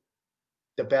been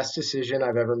the best decision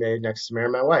I've ever made next to marry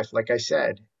my wife, like I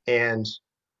said. And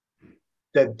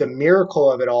the miracle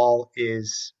of it all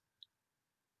is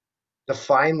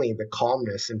finally the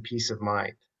calmness and peace of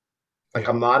mind. Like,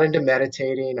 I'm not into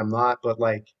meditating, but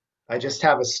like, I just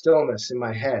have a stillness in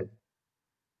my head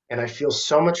and I feel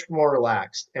so much more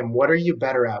relaxed. And what are you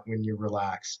better at when you're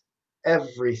relaxed?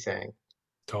 Everything.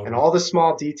 Totally. And all the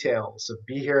small details of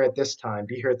be here at this time,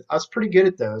 be here. I was pretty good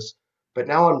at those, but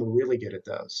now I'm really good at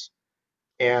those.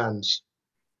 And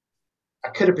I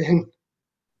could have been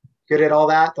good at all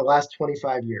that the last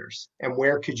 25 years. And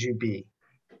where could you be?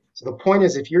 So the point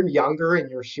is, if you're younger and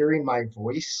you're hearing my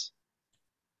voice,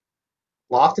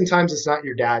 well, oftentimes it's not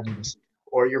your dad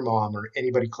or your mom or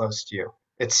anybody close to you.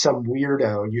 It's some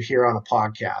weirdo you hear on a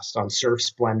podcast on Surf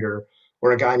Splendor,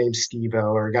 or a guy named Steve-O,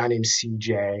 or a guy named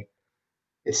CJ.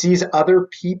 It's these other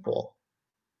people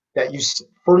that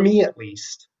for me at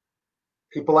least,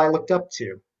 people I looked up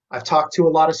to. I've talked to a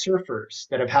lot of surfers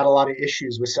that have had a lot of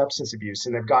issues with substance abuse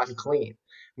and they've gotten clean.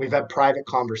 We've had private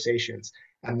conversations,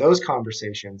 and those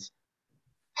conversations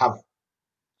have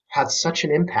had such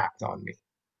an impact on me.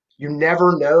 You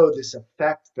never know this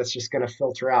effect that's just going to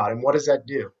filter out. And what does that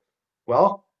do?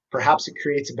 Well, perhaps it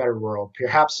creates a better world.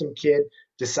 Perhaps some kid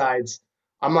decides,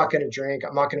 I'm not going to drink,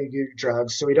 I'm not going to do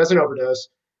drugs, so he doesn't overdose,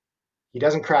 he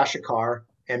doesn't crash a car,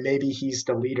 and maybe he's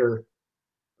the leader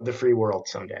of the free world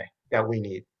someday that we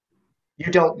need.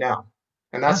 You don't know.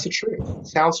 And that's the truth. It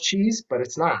sounds cheese, but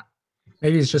it's not.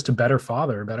 Maybe he's just a better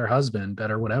father, better husband,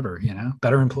 better whatever,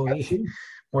 better employee,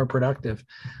 more productive.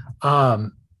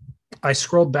 I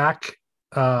scrolled back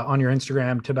on your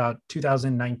Instagram to about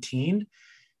 2019.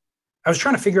 I was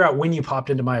trying to figure out when you popped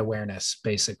into my awareness,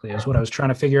 basically, is what I was trying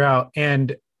to figure out.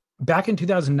 And back in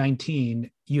 2019,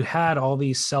 you had all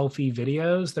these selfie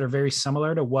videos that are very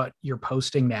similar to what you're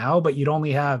posting now, but you'd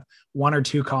only have 1 or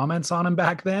 2 comments on them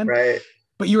back then. Right.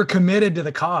 But you were committed to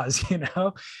the cause, you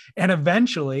know, and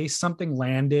eventually something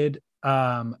landed.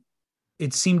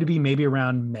 It seemed to be maybe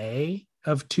around May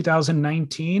of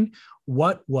 2019.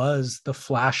 What was the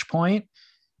flashpoint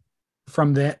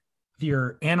from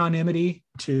your anonymity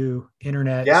to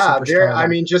internet? Yeah, I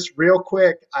mean, just real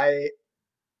quick,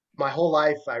 my whole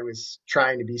life I was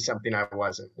trying to be something I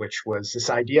wasn't, which was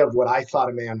this idea of what I thought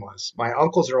a man was. My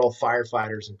uncles are all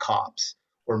firefighters and cops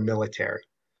or military.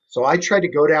 So I tried to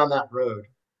go down that road,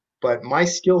 but my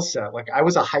skill set, like I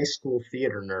was a high school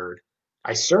theater nerd.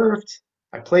 I surfed,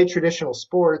 I played traditional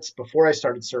sports before I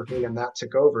started surfing, and that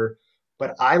took over.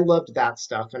 But I loved that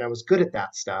stuff and I was good at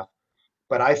that stuff.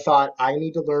 But I thought I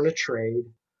need to learn a trade.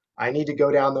 I need to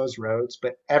go down those roads.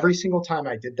 But every single time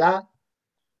I did that,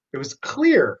 it was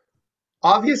clear,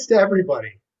 obvious to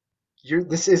everybody,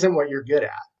 this isn't what you're good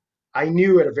at. I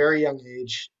knew at a very young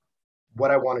age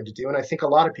what I wanted to do. And I think a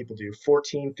lot of people do.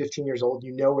 14, 15 years old,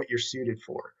 you know what you're suited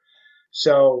for.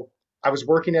 So I was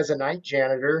working as a night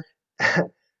janitor, the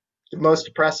most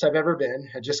depressed I've ever been.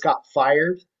 I just got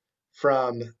fired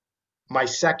from my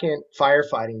second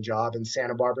firefighting job in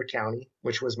Santa Barbara County,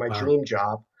 which was my dream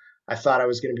job. I thought I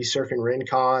was going to be surfing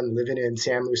Rincon, living in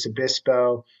San Luis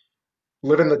Obispo,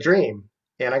 living the dream.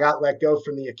 And I got let go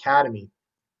from the academy.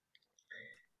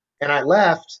 And I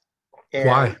left. And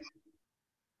why?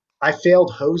 I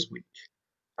failed hose week.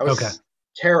 I was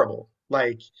terrible.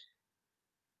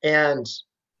 And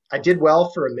I did well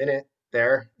for a minute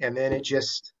there. And then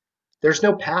there's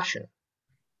no passion.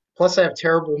 Plus I have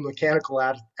terrible mechanical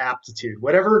aptitude.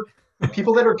 Whatever,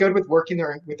 people that are good with working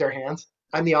with their hands,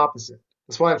 I'm the opposite.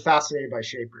 That's why I'm fascinated by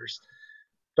shapers.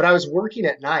 But I was working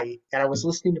at night and I was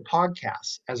listening to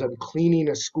podcasts as I'm cleaning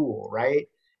a school, right?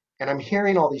 And I'm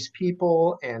hearing all these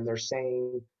people and they're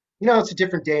saying, it's a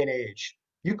different day and age.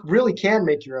 You really can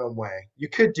make your own way. You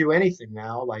could do anything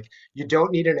now. Like, you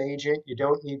don't need an agent. You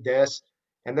don't need this.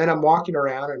 And then I'm walking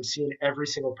around and I'm seeing every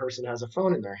single person has a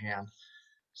phone in their hand.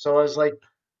 So I was like,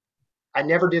 I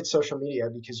never did social media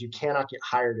because you cannot get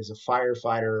hired as a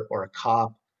firefighter or a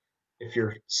cop if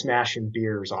you're smashing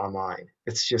beers online.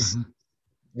 It's just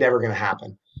never going to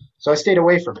happen. So I stayed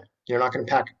away from it. You're not going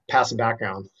to pass a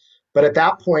background. But at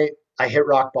that point, I hit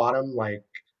rock bottom,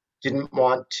 didn't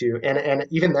want to. And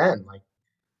even then,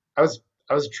 I was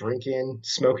drinking,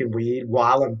 smoking weed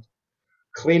while I'm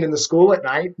cleaning the school at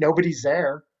night. Nobody's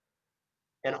there.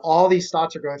 And all these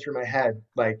thoughts are going through my head.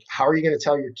 How are you going to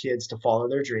tell your kids to follow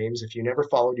their dreams if you never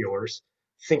followed yours?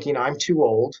 Thinking I'm too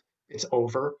old. It's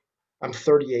over. I'm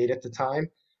 38 at the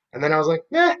time. And then I was like,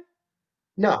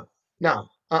 no.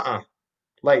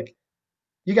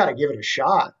 You got to give it a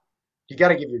shot. You got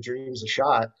to give your dreams a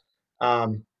shot.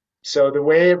 So the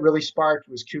way it really sparked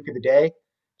was Kook of the Day.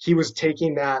 He was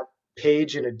taking that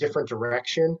page in a different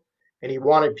direction, and he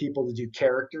wanted people to do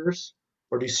characters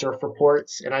or do surf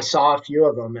reports. And I saw a few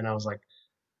of them, and I was like,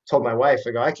 told my wife,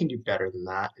 I go, I can do better than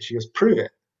that. And she goes, prove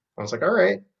it. I was like, all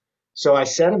right. So I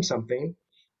sent him something.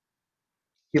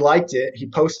 He liked it. He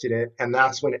posted it. And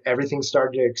that's when everything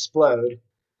started to explode.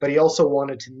 But he also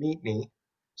wanted to meet me.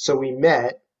 So we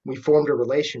met. We formed a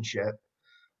relationship.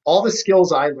 All the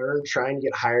skills I learned trying to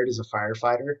get hired as a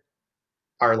firefighter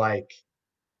are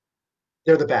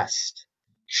they're the best.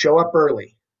 Show up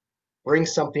early. Bring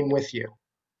something with you.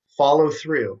 Follow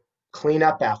through. Clean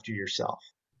up after yourself.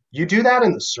 You do that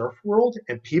in the surf world,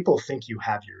 and people think you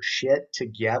have your shit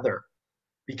together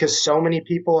because so many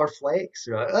people are flakes.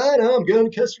 They're like, oh, no, I'm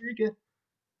going to Costa Rica.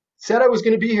 Said I was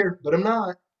going to be here, but I'm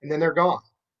not. And then they're gone.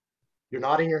 You're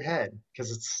nodding your head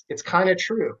because it's kind of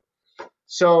true.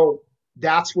 So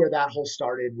that's where that whole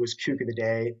started, was Kook of the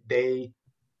Day. They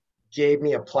gave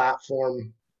me a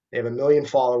platform. They have 1 million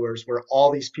followers where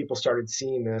all these people started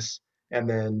seeing this. And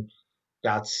then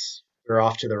we're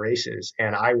off to the races.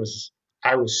 And I was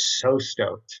so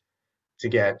stoked to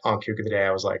get on Kook of the Day.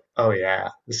 I was like, oh yeah,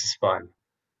 this is fun.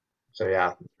 So yeah,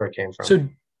 that's where it came from. So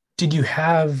did you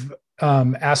have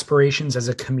aspirations as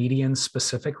a comedian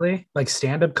specifically, like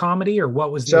stand-up comedy, or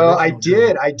what was the So I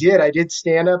did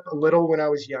stand up a little when I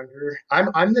was younger.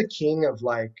 I'm the king of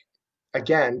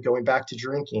again, going back to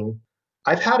drinking.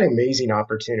 I've had amazing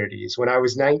opportunities. When I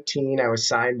was 19, I was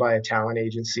signed by a talent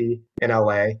agency in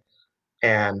LA,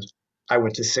 and I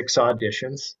went to 6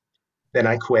 auditions. Then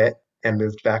I quit and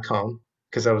moved back home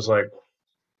because I was like,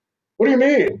 what do you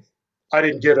mean? I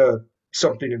didn't get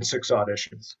something in 6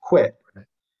 auditions. Quit.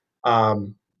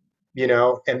 And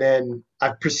then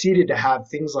I've proceeded to have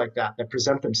things like that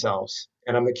present themselves.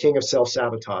 And I'm the king of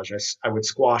self-sabotage. I would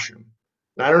squash them.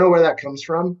 And I don't know where that comes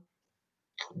from.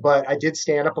 But I did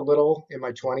stand up a little in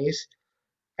my 20s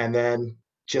and then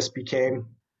just became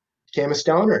a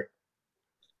stoner.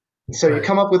 And so you Right.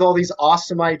 come up with all these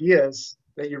awesome ideas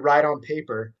that you write on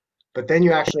paper, but then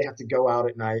you actually have to go out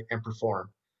at night and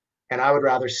perform. And I would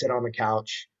rather sit on the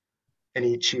couch and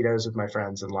eat Cheetos with my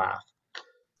friends and laugh.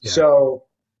 Yeah. So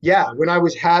yeah, when I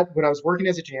was working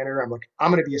as a janitor, I'm like,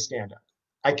 I'm gonna be a stand-up.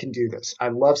 I can do this. I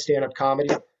love stand-up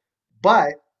comedy,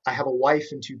 but I have a wife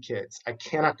and 2 kids. I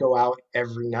cannot go out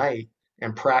every night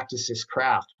and practice this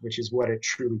craft, which is what it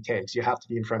truly takes. You have to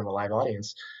be in front of a live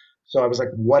audience. So I was like,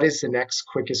 what is the next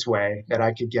quickest way that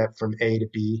I could get from A to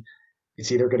B?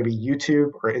 It's either going to be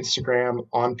YouTube or Instagram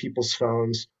on people's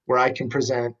phones where I can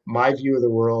present my view of the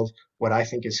world, what I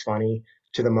think is funny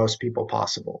to the most people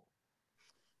possible.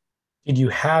 Did you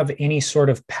have any sort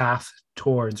of path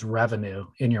towards revenue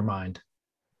in your mind?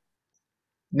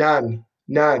 None,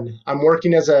 none. I'm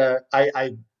working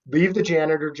I leave the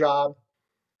janitor job.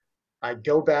 I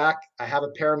go back. I have a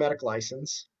paramedic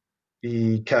license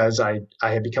because I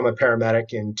had become a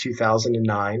paramedic in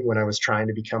 2009 when I was trying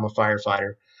to become a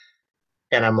firefighter.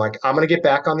 And I'm like, I'm going to get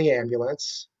back on the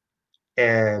ambulance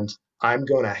and I'm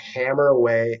going to hammer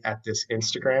away at this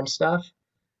Instagram stuff.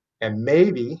 And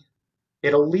maybe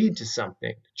it'll lead to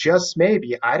something. Just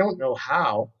maybe. I don't know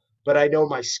how, but I know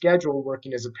my schedule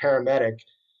working as a paramedic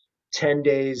 10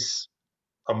 days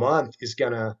a month is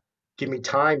going to give me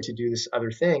time to do this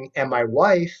other thing. And my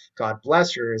wife, God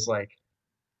bless her, is like,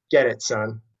 get it,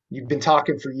 son. You've been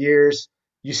talking for years.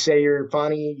 You say you're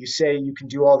funny. You say you can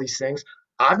do all these things.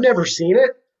 I've never seen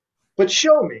it, but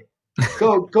show me.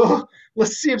 Go.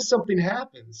 Let's see if something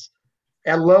happens.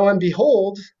 And lo and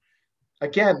behold,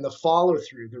 again, the follow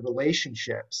through, the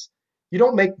relationships. You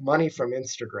don't make money from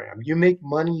Instagram. You make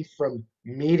money from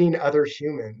meeting other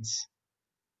humans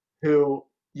who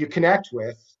you connect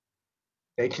with,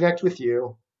 they connect with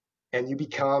you, and you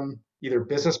become either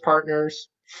business partners,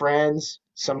 friends,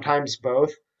 sometimes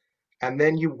both, and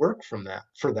then you work from that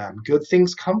for them. Good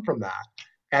things come from that.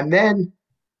 And then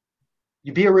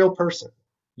you be a real person.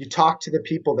 You talk to the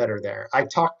people that are there. I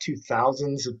talk to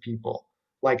thousands of people.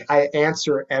 Like I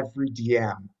answer every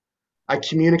DM. I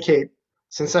communicate.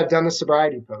 Since I've done the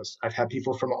sobriety post, I've had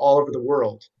people from all over the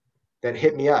world that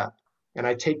hit me up, and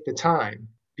I take the time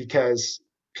because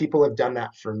people have done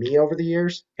that for me over the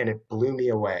years and it blew me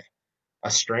away. A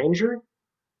stranger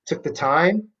took the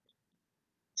time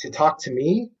to talk to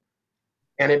me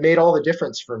and it made all the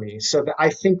difference for me. So I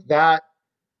think that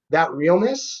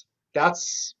realness,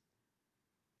 that's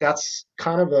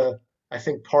kind of I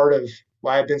think part of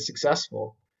why I've been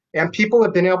successful. And people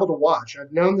have been able to watch.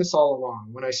 I've known this all along.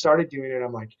 When I started doing it,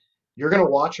 I'm like, you're going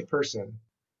to watch a person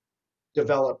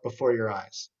develop before your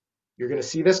eyes. You're going to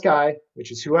see this guy,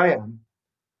 which is who I am,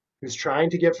 who's trying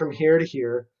to get from here to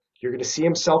here. You're going to see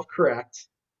him self-correct,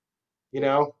 you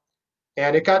know,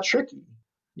 and it got tricky,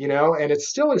 and it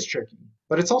still is tricky,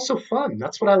 but it's also fun.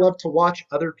 That's what I love to watch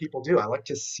other people do. I like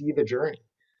to see the journey.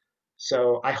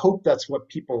 So I hope that's what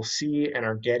people see and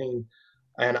are getting.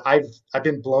 And I've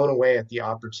been blown away at the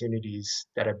opportunities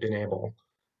that I've been able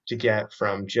to get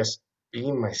from just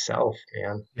being myself,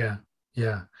 man. Yeah.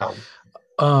 Yeah. Um,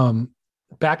 Um,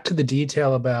 Back to the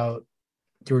detail about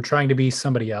you were trying to be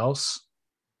somebody else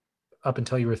up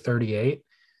until you were 38.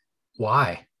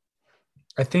 Why?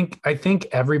 I think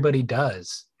everybody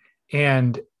does.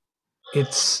 And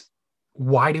it's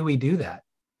why do we do that?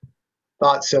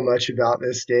 Thought so much about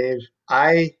this, Dave.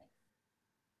 I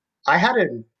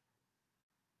had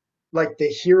the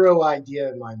hero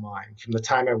idea in my mind from the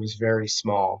time I was very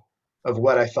small of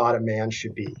what I thought a man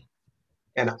should be.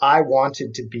 And I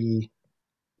wanted to be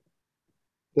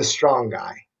the strong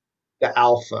guy, the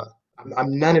alpha.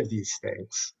 I'm none of these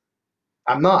things.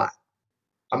 I'm not.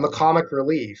 I'm a comic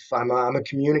relief. I'm a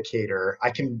communicator.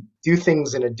 I can do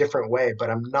things in a different way, but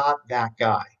I'm not that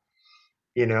guy,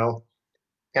 you know?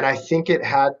 And I think it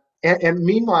had, and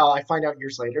meanwhile, I find out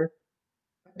years later,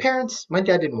 my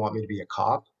dad didn't want me to be a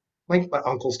cop. My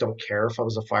uncles don't care if I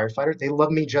was a firefighter. They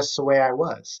love me just the way I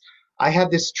was. I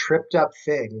had this tripped up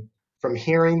thing from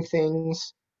hearing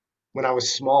things when I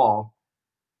was small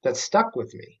that stuck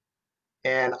with me.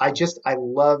 And I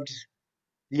loved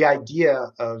the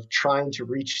idea of trying to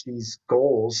reach these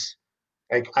goals.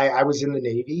 Like I was in the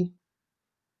Navy,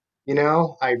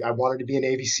 I wanted to be a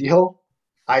Navy SEAL.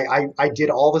 I did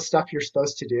all the stuff you're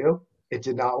supposed to do. It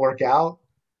did not work out.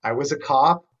 I was a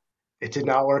cop. It did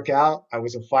not work out. I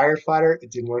was a firefighter.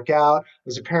 It didn't work out. I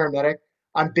was a paramedic.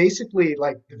 I'm basically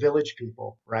like the village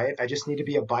people, right? I just need to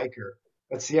be a biker.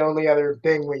 That's the only other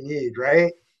thing we need,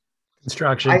 right?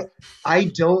 Construction. I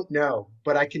don't know,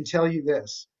 but I can tell you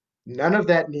this. None of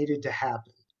that needed to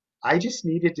happen. I just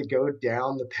needed to go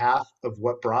down the path of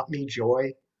what brought me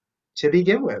joy to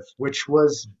begin with, which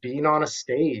was being on a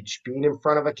stage, being in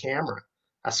front of a camera.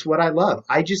 That's what I love.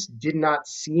 I just did not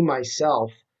see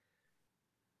myself.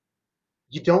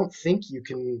 You don't think you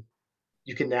can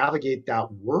navigate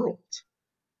that world.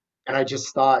 And I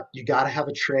just thought, you got to have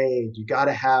a trade, you got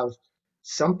to have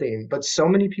something. But so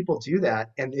many people do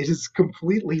that, and it is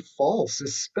completely false,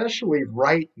 especially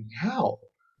right now.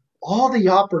 All the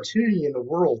opportunity in the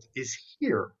world is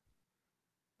here.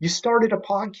 You started a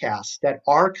podcast that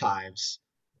archives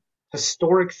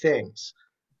historic things,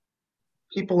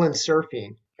 people in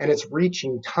surfing, and it's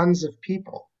reaching tons of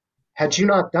people. Had you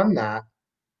not done that,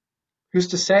 who's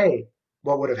to say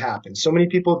what would have happened? So many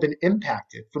people have been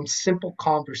impacted from simple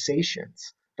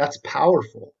conversations. That's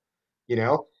powerful. You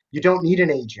know, you don't need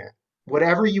an agent.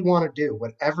 Whatever you want to do,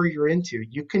 whatever you're into,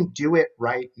 you can do it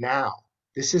right now.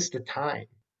 This is the time.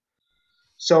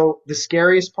 So the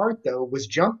scariest part, though, was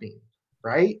jumping,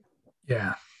 right?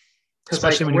 Yeah.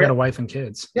 Especially when you got a wife and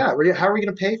kids. Yeah. How are we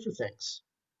going to pay for things?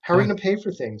 How are we going to pay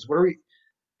for things? What are we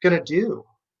going to do?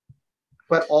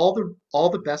 But all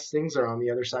the best things are on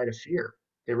the other side of fear.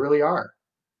 They really are.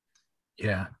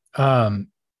 Yeah.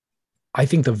 I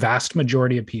think the vast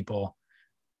majority of people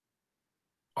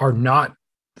are not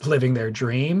living their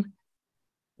dream.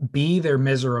 B, they're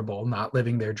miserable, not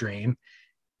living their dream.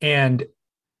 And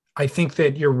I think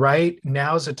that you're right.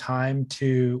 Now's a time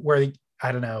where,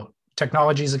 I don't know,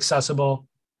 technology is accessible.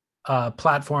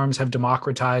 Platforms have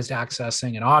democratized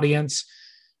accessing an audience.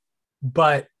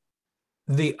 But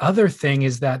the other thing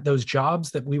is that those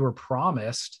jobs that we were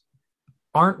promised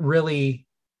aren't really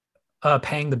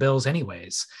paying the bills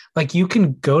anyways. Like, you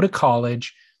can go to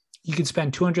college, you can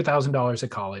spend $200,000 at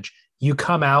college. You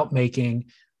come out making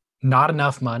not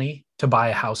enough money to buy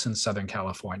a house in Southern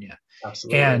California.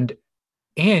 Absolutely.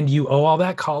 And you owe all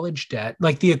that college debt.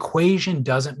 Like, the equation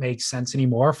doesn't make sense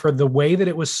anymore for the way that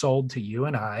it was sold to you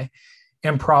and I,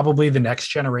 and probably the next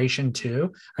generation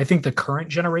too. I think the current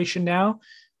generation now,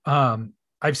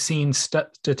 I've seen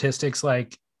statistics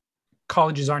like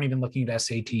colleges aren't even looking at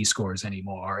SAT scores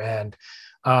anymore, and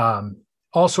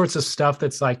all sorts of stuff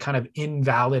that's like kind of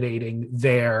invalidating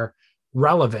their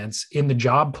relevance in the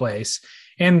job place.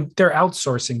 And they're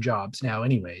outsourcing jobs now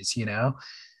anyways, you know?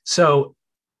 So,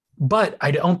 but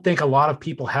I don't think a lot of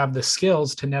people have the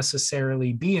skills to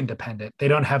necessarily be independent. They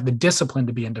don't have the discipline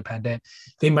to be independent.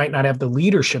 They might not have the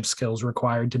leadership skills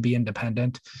required to be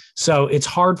independent. So it's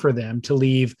hard for them to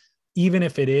leave, even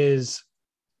if it is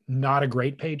not a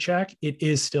great paycheck, it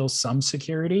is still some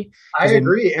security. I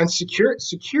agree. And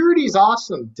security is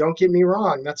awesome. Don't get me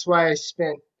wrong. That's why I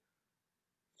spent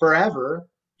forever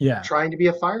trying to be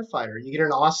a firefighter. You get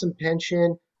an awesome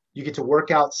pension. You get to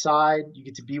work outside. You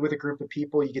get to be with a group of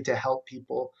people. You get to help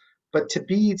people. But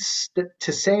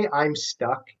to say I'm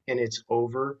stuck and it's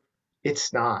over,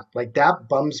 it's not. Like, that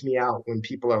bums me out when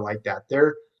people are like that.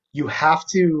 You got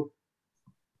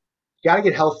to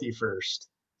get healthy first,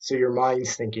 so your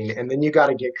mind's thinking, and then you got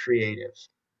to get creative,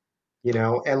 you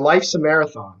know. And life's a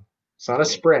marathon. It's not a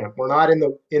sprint. We're not in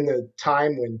the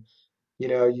time when, you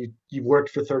know, you worked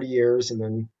for 30 years and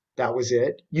then that was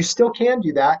it. You still can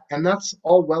do that, and that's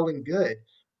all well and good.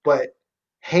 But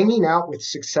hanging out with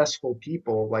successful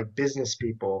people, like business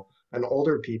people and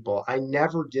older people, I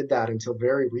never did that until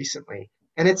very recently.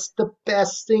 And it's the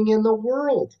best thing in the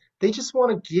world. They just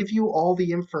want to give you all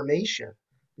the information.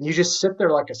 And you just sit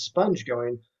there like a sponge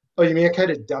going, oh, you mean I could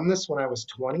have done this when I was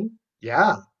 20?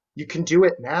 Yeah, you can do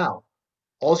it now.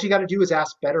 All you got to do is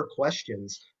ask better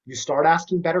questions. You start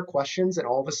asking better questions, and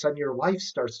all of a sudden your life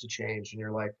starts to change. And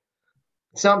you're like,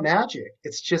 it's not magic.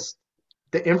 It's just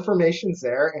the information's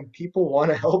there, and people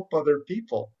want to help other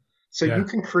people. So you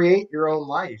can create your own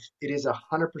life. It is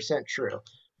 100% true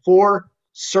for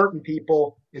certain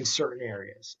people in certain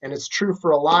areas. And it's true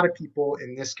for a lot of people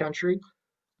in this country.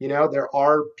 You know, there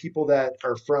are people that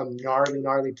are from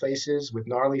gnarly places with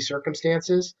gnarly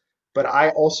circumstances. But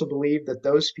I also believe that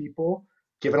those people,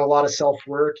 given a lot of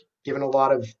self-work, given a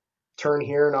lot of turn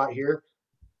here, not here,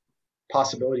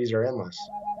 possibilities are endless.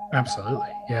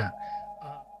 Absolutely. Yeah.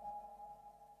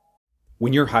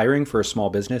 When you're hiring for a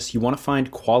small business, you want to find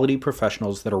quality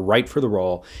professionals that are right for the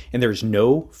role, and there's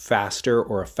no faster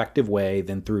or effective way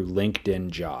than through LinkedIn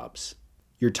Jobs.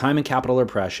 Your time and capital are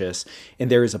precious,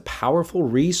 and there is a powerful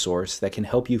resource that can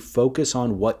help you focus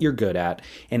on what you're good at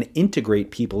and integrate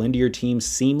people into your team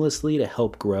seamlessly to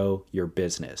help grow your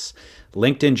business.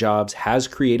 LinkedIn Jobs has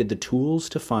created the tools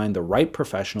to find the right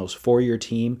professionals for your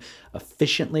team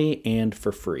efficiently and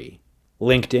for free.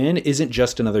 LinkedIn isn't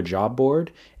just another job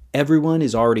board. Everyone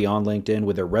is already on LinkedIn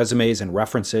with their resumes and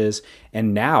references,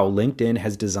 and now LinkedIn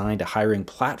has designed a hiring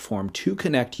platform to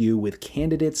connect you with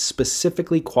candidates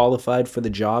specifically qualified for the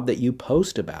job that you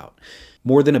post about.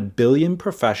 More than 1 billion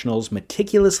professionals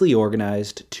meticulously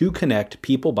organized to connect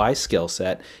people by skill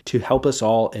set to help us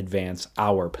all advance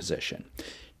our position.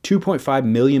 2.5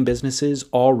 million businesses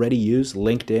already use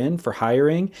LinkedIn for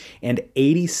hiring, and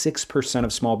 86%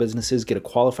 of small businesses get a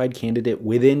qualified candidate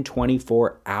within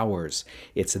 24 hours.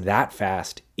 It's that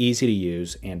fast, easy to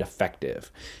use, and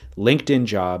effective. LinkedIn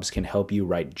Jobs can help you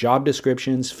write job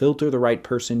descriptions, filter the right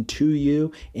person to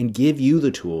you, and give you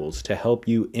the tools to help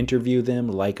you interview them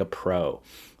like a pro.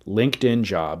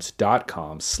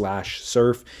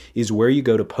 LinkedInjobs.com/surf is where you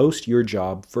go to post your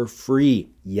job for free.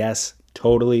 Yes,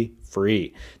 totally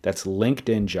free. That's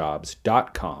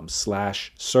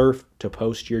LinkedInjobs.com/surf to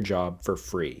post your job for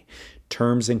free.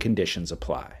 Terms and conditions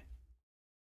apply.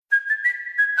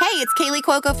 Hey, it's Kaylee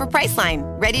Cuoco for Priceline.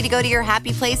 Ready to go to your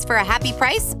happy place for a happy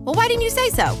price? Well, why didn't you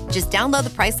say so? Just download the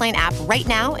Priceline app right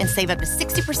now and save up to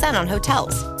 60% on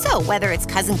hotels. So whether it's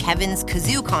Cousin Kevin's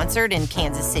Kazoo Concert in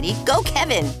Kansas City, go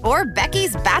Kevin, or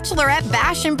Becky's Bachelorette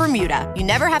Bash in Bermuda, you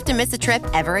never have to miss a trip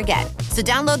ever again. So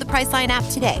download the Priceline app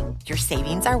today. Your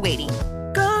savings are waiting.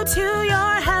 Go to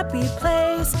your happy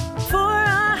place for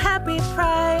a happy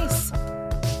price.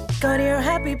 Go to your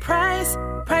happy price,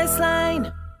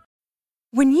 Priceline.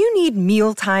 When you need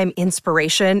mealtime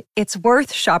inspiration, it's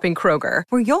worth shopping Kroger,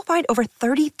 where you'll find over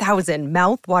 30,000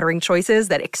 mouth-watering choices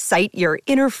that excite your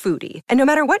inner foodie. And no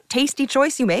matter what tasty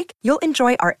choice you make, you'll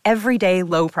enjoy our everyday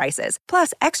low prices,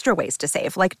 plus extra ways to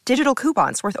save, like digital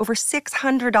coupons worth over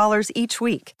 $600 each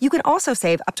week. You can also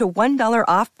save up to $1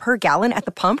 off per gallon at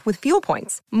the pump with fuel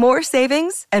points. More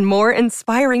savings and more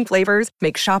inspiring flavors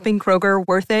make shopping Kroger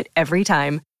worth it every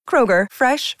time. Kroger,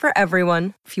 fresh for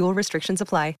everyone. Fuel restrictions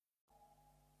apply.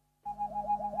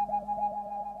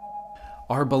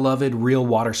 Our beloved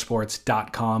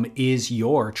RealWatersports.com is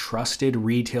your trusted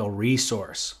retail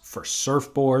resource for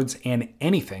surfboards and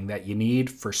anything that you need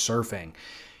for surfing.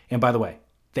 And by the way,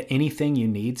 the anything you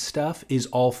need stuff is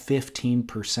all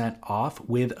 15% off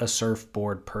with a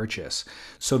surfboard purchase.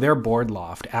 So their board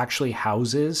loft actually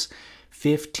houses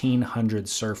 1,500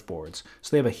 surfboards.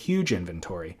 So they have a huge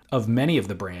inventory of many of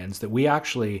the brands that we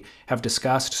actually have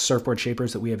discussed, surfboard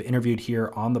shapers that we have interviewed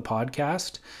here on the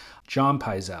podcast. John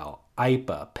Peisel,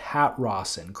 IPA, Pat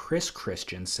Rawson, Chris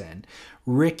Christensen,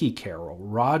 Ricky Carroll,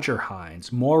 Roger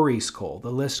Hines, Maurice Cole.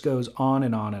 The list goes on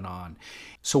and on and on.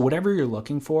 So whatever you're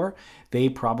looking for, they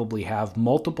probably have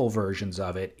multiple versions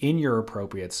of it in your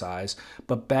appropriate size.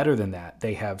 But better than that,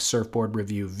 they have surfboard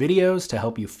review videos to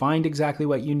help you find exactly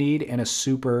what you need, and a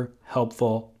super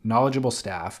helpful, knowledgeable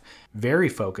staff, very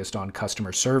focused on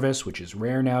customer service, which is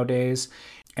rare nowadays.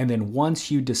 And then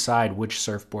once you decide which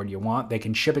surfboard you want, they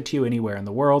can ship it to you anywhere in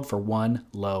the world for one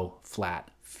low flat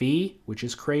fee, which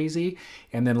is crazy.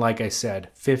 And then, like I said,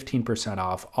 15%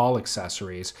 off all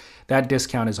accessories. That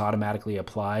discount is automatically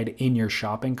applied in your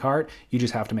shopping cart. You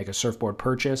just have to make a surfboard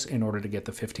purchase in order to get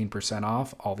the 15%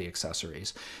 off all the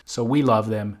accessories. So we love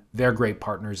them. They're great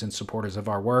partners and supporters of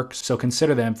our work. So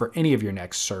consider them for any of your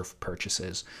next surf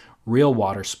purchases.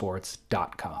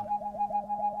 RealWatersports.com.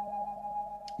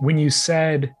 When you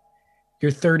said you're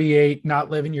 38,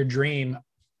 not living your dream,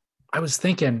 I was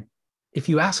thinking, if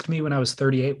you asked me when I was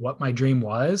 38 what my dream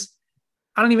was,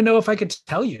 I don't even know if I could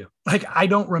tell you. Like, I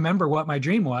don't remember what my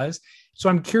dream was. So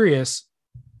I'm curious,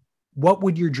 what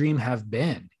would your dream have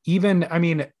been? Even, I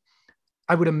mean,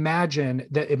 I would imagine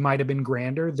that it might have been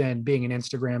grander than being an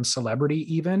Instagram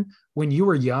celebrity. Even when you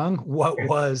were young, what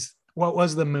was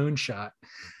the moonshot?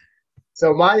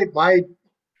 So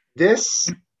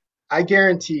I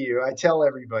guarantee you, I tell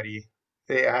everybody,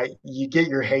 you get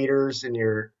your haters and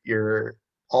your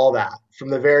all that from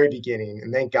the very beginning.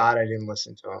 And thank God I didn't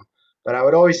listen to them. But I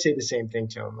would always say the same thing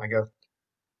to them. I go,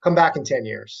 come back in 10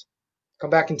 years. Come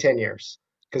back in 10 years.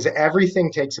 Because everything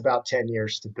takes about 10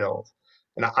 years to build.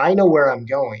 And I know where I'm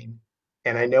going,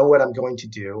 and I know what I'm going to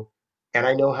do, and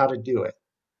I know how to do it.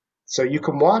 So you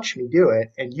can watch me do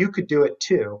it, and you could do it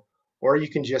too, or you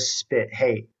can just spit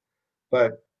hate.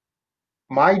 But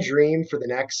my dream for the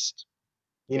next,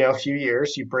 few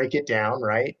years, you break it down,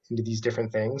 right, into these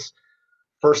different things.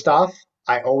 First off,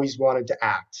 I always wanted to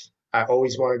act. I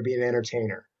always wanted to be an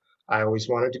entertainer. I always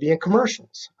wanted to be in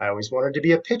commercials. I always wanted to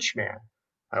be a pitch man.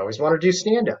 I always wanted to do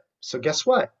stand-up. So guess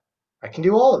what? I can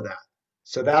do all of that.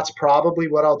 So that's probably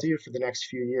what I'll do for the next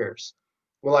few years.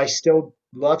 Will I still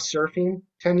love surfing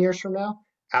 10 years from now?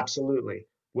 Absolutely.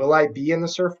 Will I be in the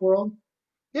surf world?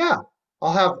 Yeah,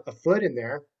 I'll have a foot in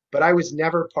there, but I was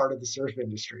never part of the surf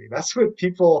industry. That's what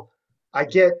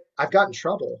I've got in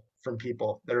trouble from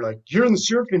people that are like, you're in the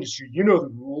surf industry, you know the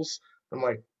rules. I'm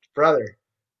like, brother,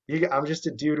 I'm just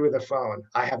a dude with a phone.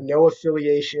 I have no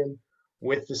affiliation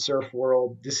with the surf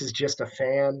world. This is just a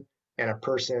fan and a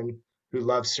person who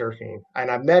loves surfing.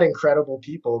 And I've met incredible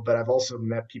people, but I've also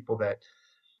met people that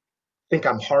think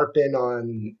I'm harping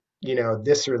on,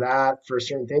 this or that for a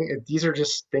certain thing. These are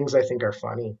just things I think are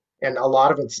funny. And a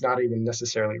lot of it's not even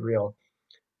necessarily real.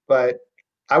 But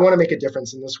I want to make a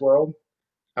difference in this world.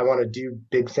 I want to do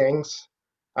big things.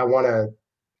 I want to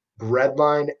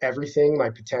redline everything, my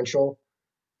potential,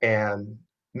 and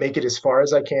make it as far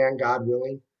as I can, God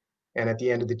willing. And at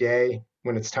the end of the day,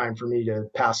 when it's time for me to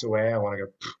pass away, I want to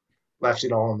go, left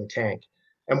it all in the tank.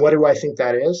 And what do I think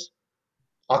that is?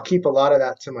 I'll keep a lot of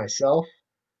that to myself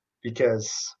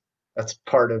because that's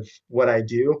part of what I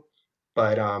do.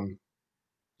 But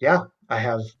yeah, I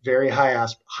have very high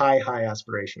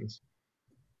aspirations.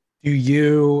 Do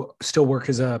you still work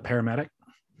as a paramedic?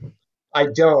 I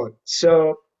don't.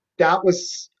 So that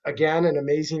was, again, an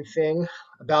amazing thing.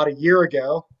 About a year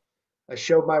ago, I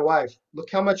showed my wife, look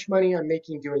how much money I'm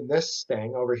making doing this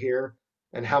thing over here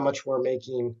and how much we're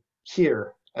making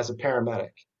here as a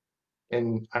paramedic.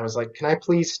 And I was like, can I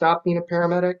please stop being a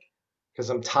paramedic? Because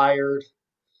I'm tired.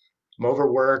 I'm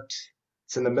overworked.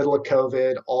 It's in the middle of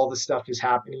COVID. All the stuff is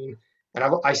happening. And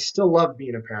I still love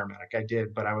being a paramedic. I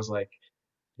did. But I was like,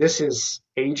 this is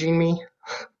aging me.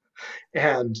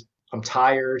 And I'm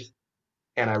tired.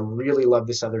 And I really love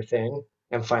this other thing.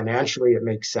 And financially, it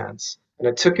makes sense. And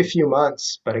it took a few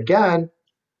months. But again,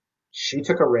 she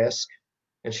took a risk.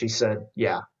 And she said,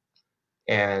 yeah.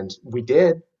 And we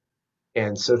did.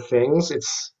 And so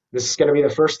this is going to be the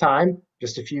first time,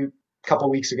 just couple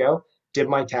weeks ago, did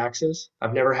my taxes.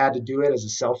 I've never had to do it as a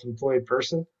self-employed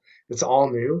person. It's all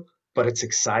new, but it's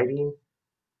exciting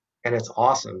and it's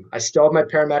awesome. I still have my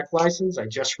paramedic license. I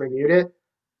just renewed it.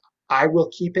 I will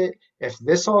keep it. If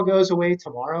this all goes away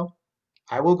tomorrow,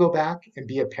 I will go back and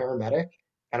be a paramedic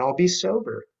and I'll be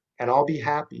sober and I'll be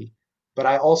happy. But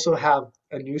I also have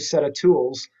a new set of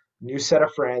tools, new set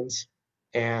of friends,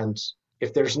 and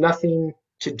if there's nothing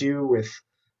to do with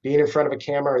being in front of a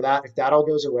camera or that, if that all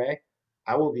goes away,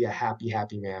 I will be a happy,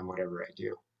 happy man, whatever I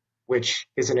do, which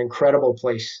is an incredible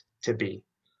place to be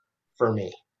for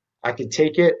me. I could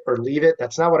take it or leave it.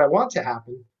 That's not what I want to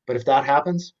happen. But if that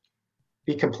happens,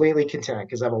 be completely content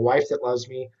because I have a wife that loves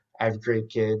me. I have great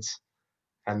kids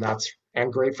and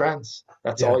great friends.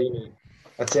 That's all you need.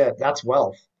 That's it. That's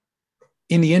wealth.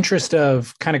 In the interest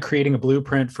of kind of creating a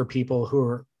blueprint for people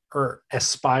who are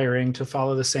aspiring to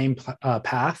follow the same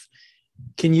path,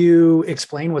 can you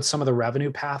explain what some of the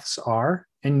revenue paths are?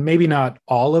 And maybe not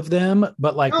all of them,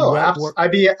 but like,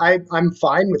 I'm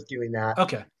fine with doing that.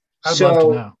 Okay. I'd love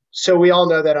to know. So we all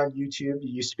know that on YouTube,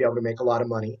 you used to be able to make a lot of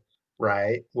money,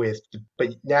 right? But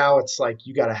now it's like,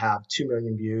 you got to have 2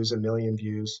 million views, 1 million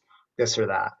views, this or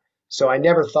that. So I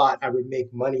never thought I would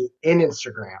make money in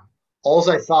Instagram. All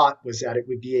I thought was that it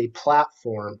would be a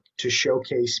platform to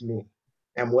showcase me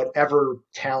and whatever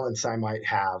talents I might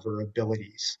have or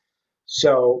abilities.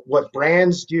 So what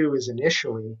brands do is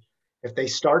initially, if they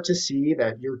start to see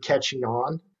that you're catching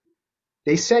on,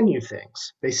 they send you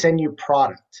things. They send you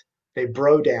product. They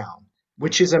bro down,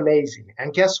 which is amazing.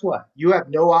 And guess what? You have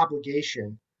no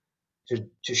obligation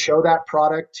to show that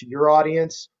product to your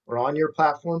audience or on your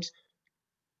platforms.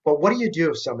 But what do you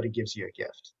do if somebody gives you a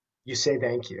gift? You say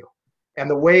thank you. And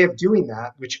the way of doing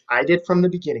that, which I did from the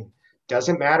beginning,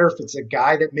 doesn't matter if it's a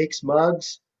guy that makes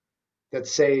mugs that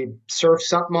say surf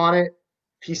something on it.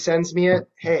 If he sends me it,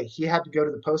 hey, he had to go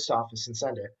to the post office and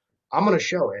send it. I'm going to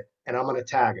show it and I'm going to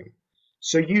tag him.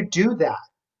 So you do that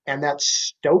and that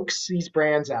stokes these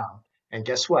brands out. And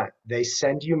guess what? They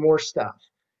send you more stuff.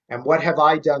 And what have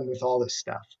I done with all this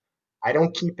stuff? I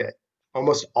don't keep it.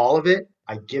 Almost all of it,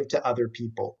 I give to other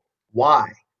people.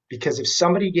 Why? Because if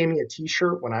somebody gave me a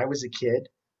t-shirt when I was a kid,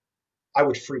 I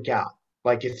would freak out.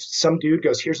 Like if some dude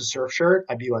goes, here's a surf shirt,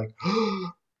 I'd be like,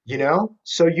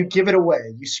 So you give it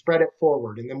away, you spread it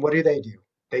forward. And then what do?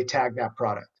 They tag that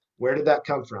product. Where did that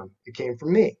come from? It came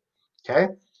from me. Okay.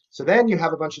 So then you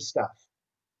have a bunch of stuff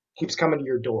keeps coming to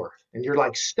your door and you're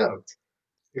like stoked.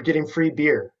 You're getting free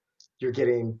beer. You're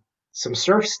getting some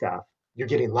surf stuff. You're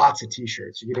getting lots of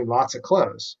t-shirts. You're getting lots of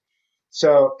clothes.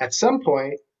 So at some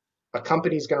point, a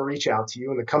company is going to reach out to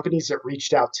you. And the companies that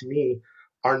reached out to me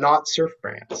are not surf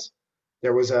brands.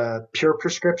 There was a Pure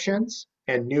Prescriptions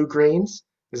and New Greens.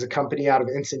 There's a company out of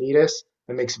Encinitas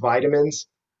that makes vitamins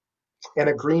and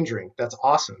a green drink. That's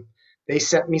awesome. They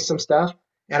sent me some stuff.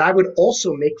 And I would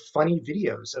also make funny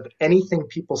videos of anything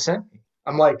people sent me.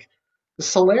 I'm like, this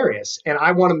is hilarious. And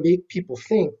I want to make people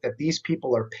think that these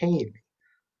people are paying me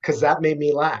because that made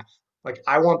me laugh. Like,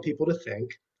 I want people to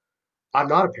think I'm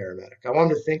not a paramedic. I want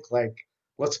them to think like,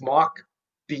 let's mock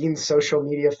being social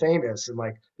media famous and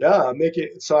like, yeah, make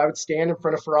it. So I would stand in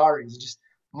front of Ferraris and just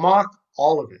mock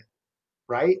all of it,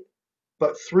 right?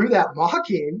 But through that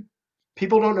mocking,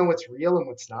 people don't know what's real and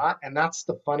what's not. And that's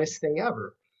the funnest thing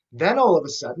ever. Then all of a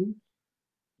sudden,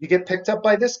 you get picked up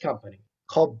by this company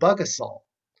called Bug Assault,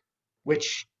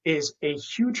 which is a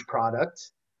huge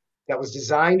product that was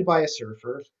designed by a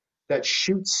surfer that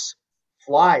shoots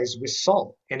flies with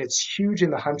salt. And it's huge in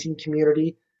the hunting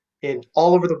community in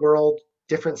all over the world,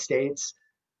 different states.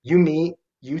 You meet,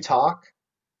 you talk.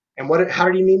 And how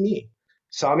did he meet me?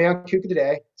 Saw me on Kook of the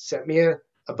Day, sent me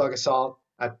a Bug Assault.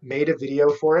 I made a video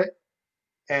for it.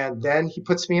 And then he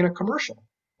puts me in a commercial,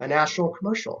 a national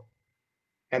commercial.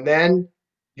 And then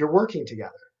you're working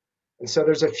together. And so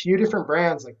there's a few different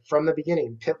brands, like from the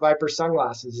beginning. Pit Viper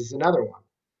sunglasses is another one.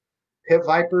 Pit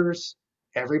Vipers,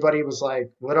 everybody was like,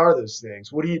 what are those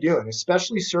things? What are you doing?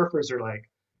 Especially surfers are like,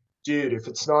 dude, if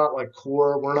it's not like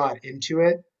core, we're not into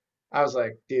it. I was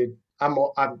like, dude, I'm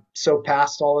so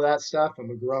past all of that stuff. I'm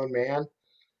a grown man.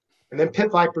 And then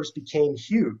Pit Vipers became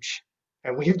huge.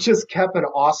 And we've just kept an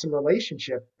awesome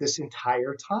relationship this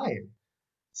entire time.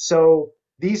 So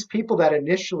these people that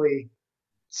initially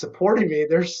supported me,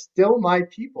 they're still my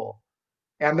people.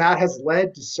 And that has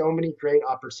led to so many great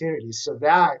opportunities. So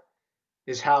that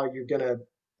is how you're going to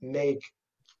make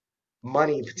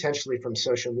money potentially from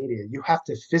social media. You have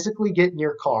to physically get in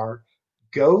your car,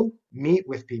 go meet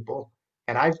with people.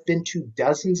 And I've been to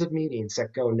dozens of meetings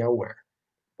that go nowhere,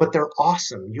 but they're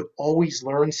awesome. You always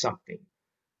learn something,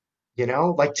 you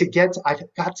know, like I've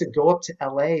got to go up to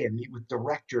LA and meet with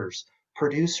directors,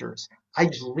 producers. I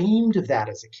dreamed of that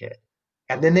as a kid.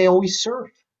 And then they always surf.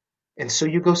 And so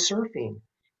you go surfing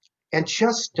and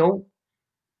just don't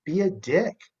be a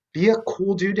dick. Be a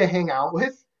cool dude to hang out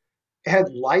with. And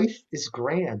life is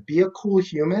grand. Be a cool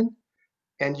human.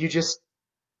 And the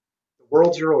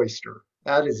world's your oyster.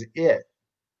 That is it.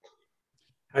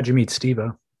 How'd you meet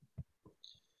Steve-O?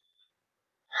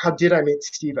 How did I meet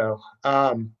Steve-O?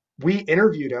 We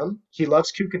interviewed him. He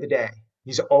loves Kook of the Day.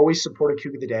 He's always supported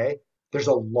Kook of the Day. There's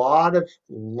a lot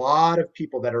of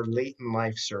people that are late in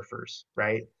life surfers,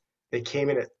 right? They came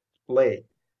in it late.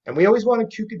 And we always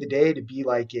wanted Kook of the Day to be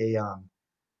like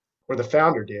or the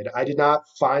founder did. I did not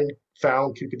found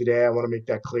Kook of the Day. I want to make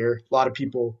that clear. A lot of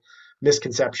people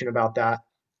misconception about that.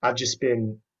 I've just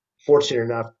been fortunate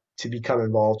enough to become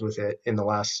involved with it in the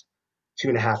last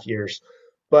 2.5 years.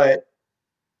 But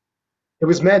it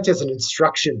was meant as an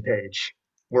instruction page.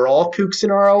 We're all kooks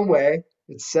in our own way.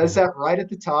 It says that right at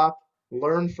the top.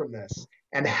 Learn from this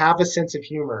and have a sense of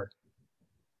humor.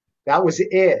 That was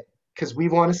it, because we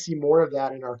want to see more of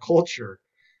that in our culture.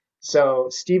 So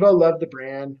Steve-O loved the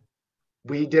brand.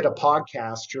 We did a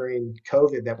podcast during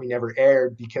COVID that we never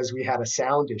aired because we had a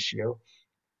sound issue.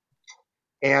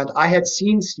 And I had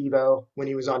seen Steve-O when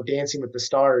he was on Dancing with the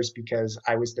Stars because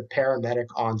I was the paramedic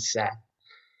on set.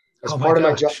 As part of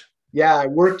my job. Yeah, I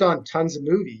worked on tons of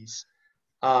movies,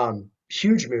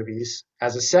 huge movies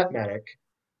as a set medic.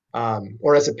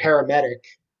 Or as a paramedic,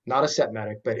 not a set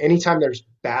medic, but anytime there's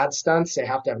bad stunts, they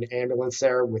have to have an ambulance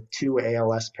there with 2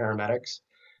 ALS paramedics.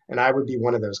 And I would be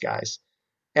one of those guys.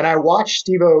 And I watched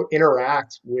Steve-O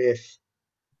interact with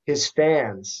his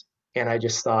fans. And I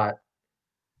just thought,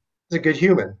 he's a good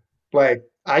human. Like,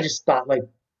 I just thought like,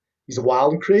 he's a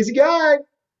wild and crazy guy.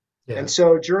 Yeah. And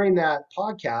so during that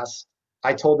podcast,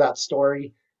 I told that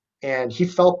story and he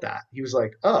felt that. He was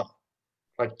like, oh,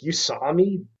 like you saw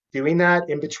me doing that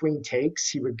in between takes.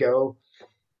 He would go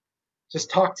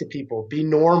just talk to people, be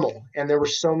normal. And there were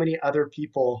so many other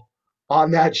people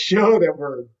on that show that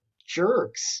were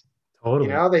jerks. Totally.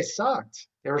 You know, they sucked.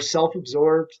 They were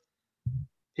self-absorbed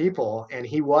people, and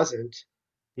he wasn't.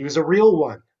 He was a real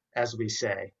one, as we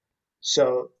say.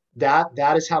 So that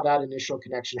is how that initial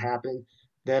connection happened.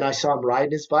 Then I saw him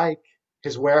riding his bike.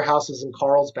 His warehouse is in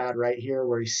Carlsbad right here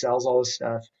where he sells all his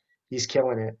stuff. He's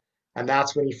killing it. And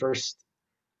that's when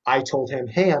I told him,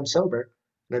 hey, I'm sober.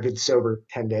 And I've been sober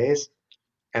 10 days.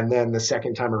 And then the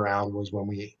second time around was when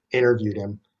we interviewed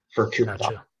him for Kook.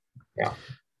 Gotcha. Yeah.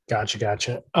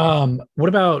 Gotcha. What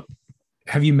about,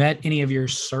 have you met any of your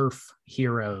surf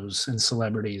heroes and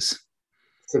celebrities?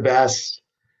 It's the best.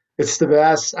 It's the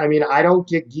best. I mean, I don't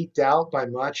get geeked out by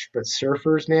much, but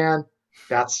surfers, man,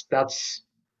 that's,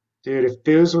 dude, if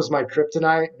booze was my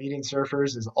kryptonite, meeting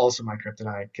surfers is also my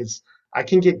kryptonite because I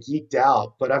can get geeked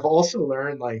out, but I've also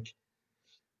learned like,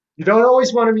 you don't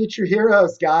always want to meet your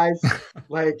heroes, guys.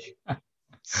 Like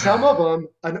some of them,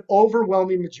 an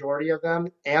overwhelming majority of them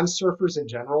and surfers in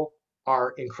general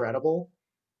are incredible.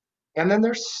 And then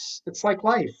it's like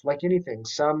life, like anything.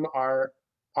 Some aren't.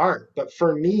 But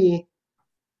for me,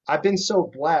 I've been so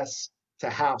blessed to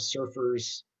have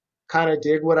surfers kind of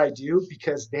dig what I do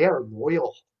because they are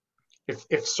loyal.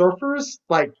 If surfers,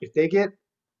 like, if they get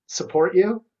support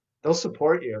you, they'll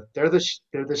support you. They're the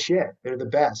shit. They're the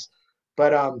best.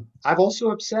 But I've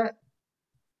also upset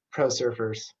pro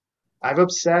surfers. I've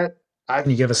upset. I've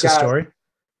Can you give us a got story?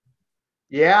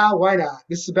 Yeah, why not?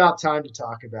 This is about time to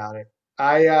talk about it.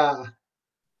 I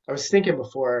was thinking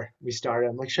before we started,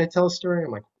 I'm like, should I tell a story?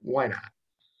 I'm like, why not?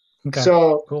 Okay,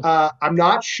 So cool. I'm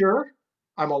not sure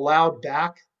I'm allowed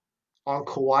back on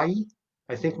Kauai.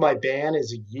 I think my ban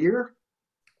is a year.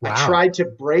 Wow. I tried to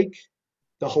break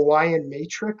the Hawaiian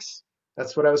matrix.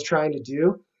 That's what I was trying to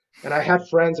do. And I had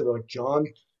friends that were like, John,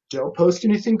 don't post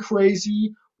anything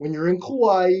crazy when you're in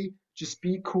Kauai. Just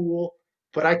be cool.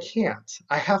 But I can't.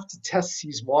 I have to test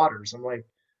these waters. I'm like,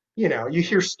 you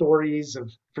hear stories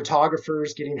of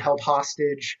photographers getting held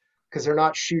hostage because they're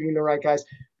not shooting the right guys.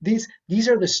 These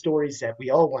are the stories that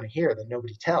we all want to hear that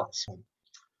nobody tells.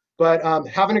 But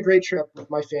having a great trip with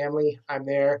my family. I'm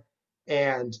there,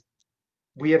 and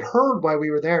we had heard while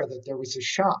we were there that there was a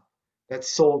shop that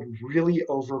sold really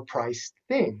overpriced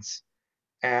things,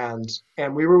 and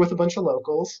we were with a bunch of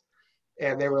locals,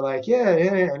 and they were like, yeah,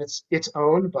 and it's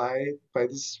owned by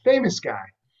this famous guy,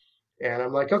 and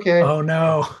I'm like, okay, Oh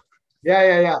no.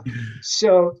 yeah.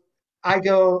 So I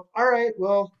go, all right,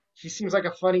 well, he seems like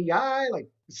a funny guy, like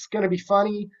it's gonna be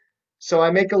funny. So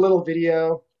I make a little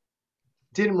video.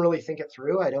 Didn't really think it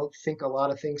through. I don't think a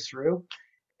lot of things through,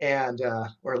 and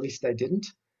or at least I didn't.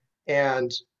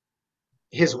 And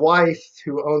his wife,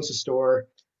 who owns the store,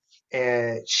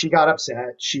 and she got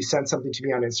upset. She sent something to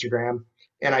me on Instagram,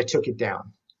 and I took it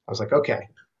down. I was like, okay.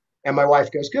 And my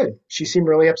wife goes, good. She seemed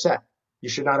really upset. You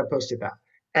should not have posted that.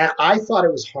 And I thought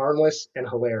it was harmless and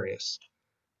hilarious.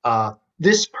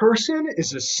 This person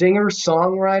is a singer,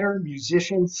 songwriter,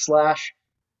 musician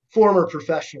 / former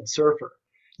professional surfer.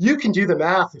 You can do the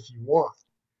math if you want.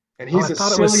 And he's a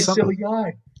silly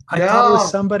guy. I thought it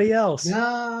was somebody else.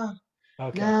 No.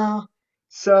 Okay. No.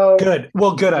 So good.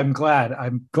 Well, good. I'm glad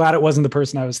it wasn't the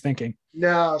person I was thinking.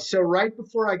 No. So right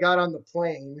before I got on the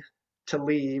plane to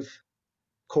leave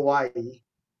Kauai,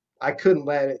 I couldn't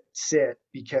let it sit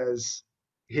because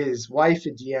his wife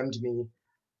had DM'd me,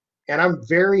 and I'm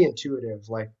very intuitive,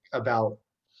 like I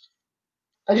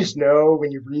just know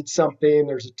when you read something,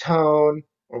 there's a tone,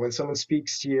 or when someone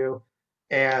speaks to you.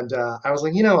 And I was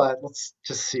like, you know what? Let's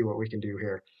just see what we can do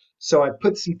here. So I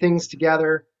put some things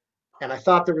together, and I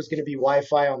thought there was going to be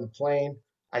Wi-Fi on the plane.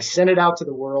 I sent it out to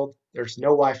the world. There's no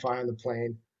Wi-Fi on the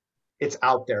plane. It's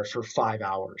out there for 5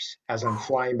 hours as I'm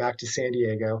flying back to San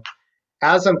Diego.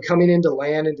 As I'm coming into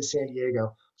land into San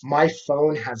Diego, my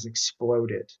phone has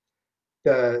exploded.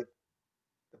 The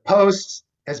post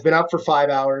has been up for 5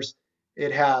 hours.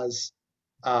 It has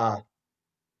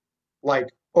like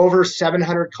over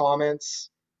 700 comments,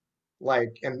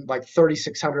 and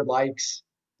 3,600 likes,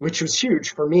 which was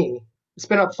huge for me. It's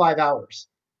been up 5 hours.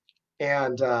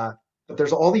 And but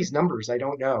there's all these numbers I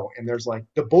don't know. And there's like,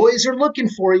 the boys are looking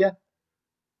for you. And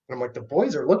I'm like, the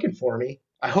boys are looking for me.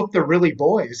 I hope they're really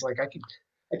boys. Like I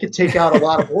could take out a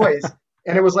lot of boys.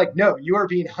 And it was like, no, you are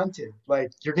being hunted.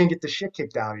 Like, you're going to get the shit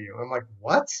kicked out of you. I'm like,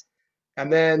 what?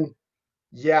 And then,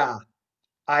 yeah,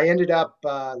 I ended up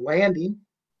landing,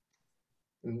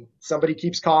 and somebody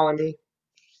keeps calling me.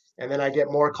 And then I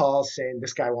get more calls saying,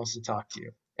 this guy wants to talk to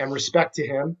you. And respect to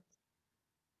him,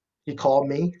 he called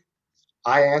me.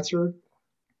 I answered.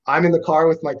 I'm in the car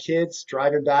with my kids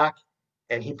driving back,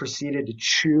 and he proceeded to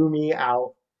chew me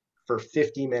out for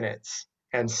 50 minutes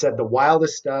and said the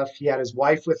wildest stuff. He had his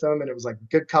wife with him, and it was like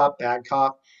good cop, bad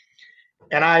cop.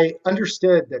 And I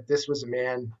understood that this was a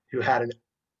man who had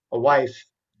a wife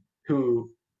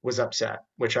who was upset,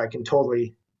 which I can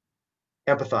totally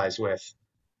empathize with.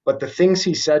 But the things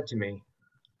he said to me,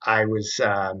 I was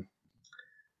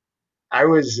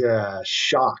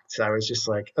shocked. I was just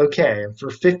like, okay. And for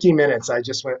 50 minutes, I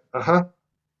just went, uh-huh.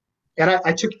 And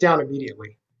I took it down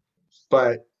immediately.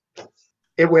 But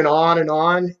it went on,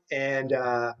 and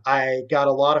I got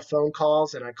a lot of phone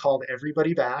calls, and I called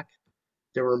everybody back.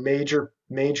 There were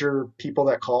major people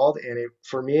that called, and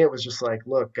for me, it was just like,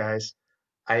 look, guys,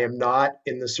 I am not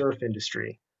in the surf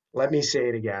industry. Let me say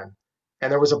it again.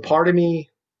 And there was a part of me,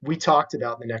 we talked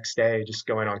about the next day, just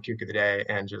going on Kook of the Day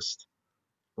and just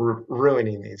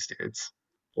ruining these dudes.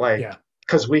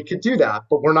 Because we could do that,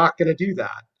 but we're not going to do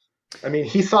that. I mean,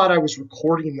 he thought I was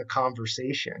recording the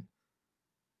conversation.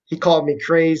 He called me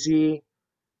crazy.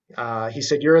 He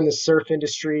said, you're in the surf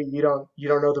industry. You don't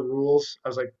know the rules. I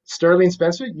was like, Sterling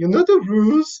Spencer, you know the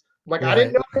rules? I'm like, right. I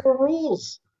didn't know there were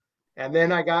rules. And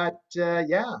then I got,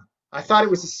 I thought it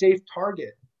was a safe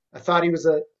target. I thought he was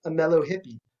a mellow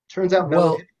hippie. Turns out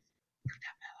mellow hippie.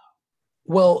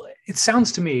 Well, it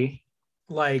sounds to me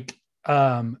like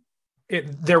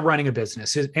they're running a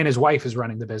business, and his wife is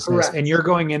running the business. Correct. And you're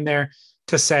going in there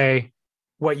to say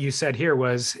what you said here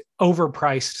was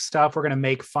overpriced stuff. We're going to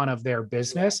make fun of their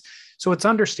business. So it's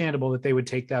understandable that they would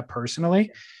take that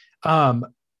personally.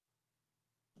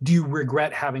 Do you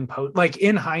regret having like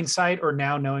in hindsight or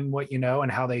now knowing what you know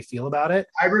and how they feel about it?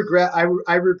 I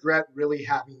regret really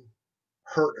having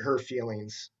hurt her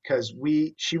feelings, because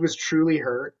she was truly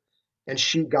hurt and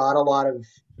she got a lot of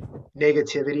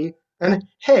negativity. And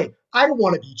hey, I don't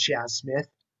want to be Chaz Smith.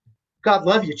 God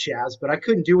love you, Chaz, but I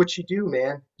couldn't do what you do,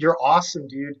 man. You're awesome,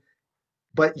 dude.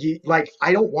 But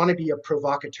I don't want to be a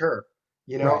provocateur.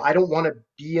 Right. I don't want to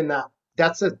be in that.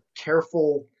 That's you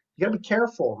gotta be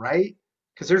careful, right?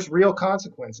 Because there's real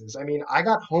consequences. I mean, I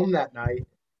got home that night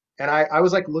and I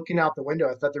was like looking out the window.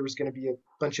 I thought there was going to be a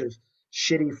bunch of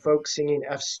shitty folk singing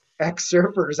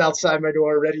ex-surfers outside my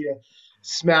door ready to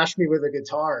smash me with a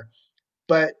guitar.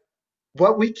 But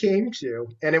what we came to,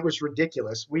 and it was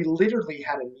ridiculous, we literally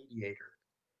had a mediator.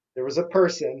 There was a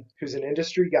person who's an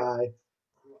industry guy.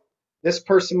 This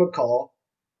person would call,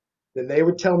 then they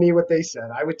would tell me what they said.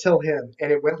 I would tell him,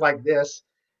 and it went like this.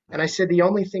 And I said, the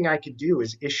only thing I could do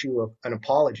is issue an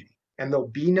apology, and there'll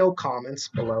be no comments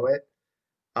below it.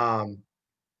 And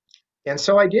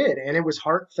so I did, and it was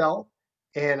heartfelt,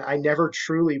 and I never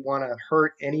truly want to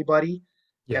hurt anybody.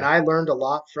 Yeah. And I learned a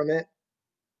lot from it,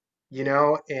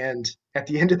 and at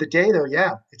the end of the day, though,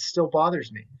 it still bothers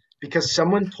me because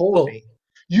someone told me,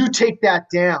 you take that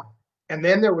down. And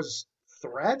then there was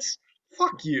threats.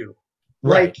 Fuck you.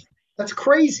 Right. Like, that's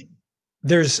crazy.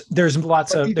 There's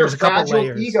a couple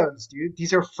layers. Egos, dude.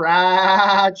 These are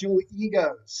fragile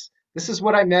egos. This is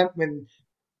what I meant when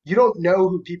you don't know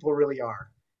who people really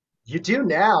are. You do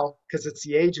now because it's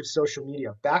the age of social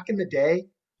media. Back in the day,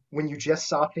 when you just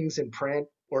saw things in print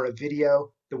or a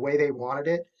video the way they wanted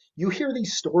it, you hear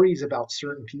these stories about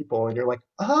certain people and you're like,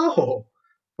 oh,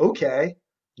 okay.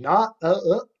 And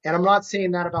I'm not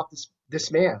saying that about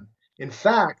this man. In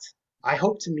fact, I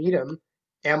hope to meet him.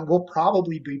 And we'll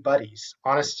probably be buddies,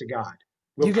 honest to God.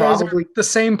 You guys are the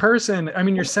same person. I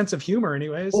mean, your sense of humor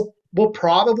anyways. We'll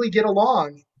probably get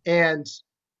along. And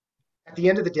at the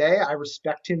end of the day, I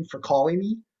respect him for calling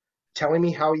me, telling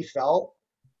me how he felt.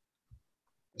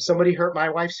 If somebody hurt my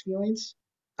wife's feelings,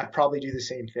 I'd probably do the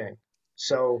same thing.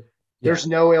 So there's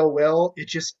no ill will.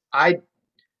 It was like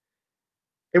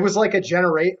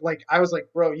I was like,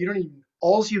 bro,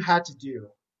 all you had to do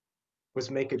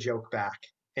was make a joke back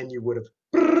and you would have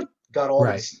got all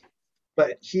this,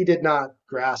 but he did not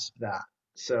grasp that.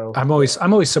 So I'm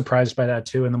always surprised by that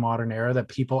too in the modern era, that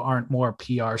people aren't more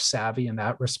PR savvy in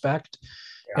that respect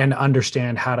and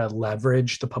understand how to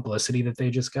leverage the publicity that they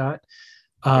just got.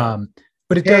 But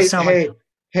it does sound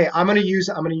hey, I'm gonna use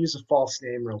a false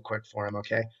name real quick for him.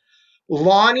 Okay,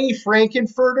 Lonnie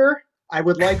Frankenfurter. I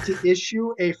would like to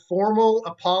issue a formal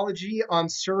apology on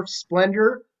Surf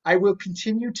Splendor. I will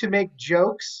continue to make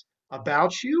jokes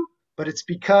about you, but it's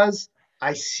because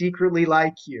I secretly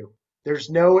like you. There's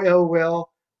no ill will.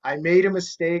 I made a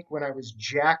mistake when I was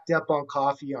jacked up on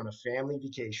coffee on a family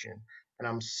vacation, and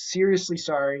I'm seriously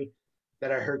sorry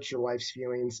that I hurt your wife's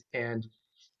feelings. And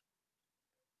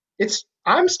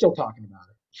I'm still talking about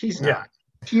it. He's not.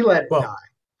 He let it die.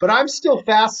 But I'm still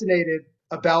fascinated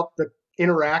about the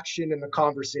interaction and the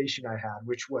conversation I had,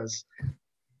 which was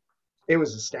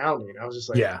astounding. I was just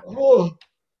like, oh.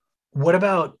 What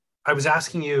about, I was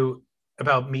asking you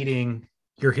about meeting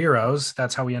your heroes.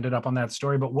 That's how we ended up on that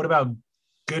story. But what about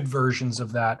good versions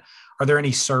of that? Are there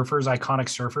any iconic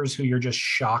surfers who you're just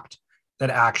shocked that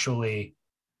actually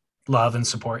love and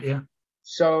support you?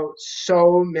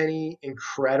 So many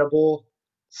incredible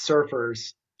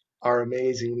surfers are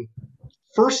amazing.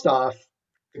 First off,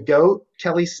 the GOAT,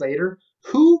 Kelly Slater,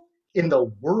 who in the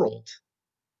world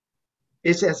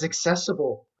is as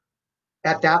accessible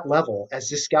at that level as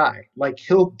this guy? Like,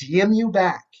 he'll DM you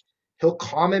back. He'll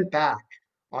comment back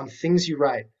on things you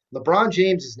write. LeBron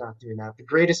James is not doing that. The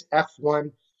greatest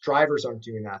F1 drivers aren't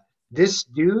doing that. This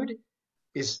dude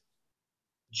is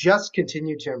just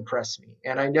continued to impress me.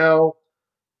 And I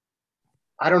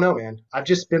don't know, man. I've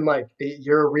just been like,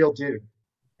 you're a real dude.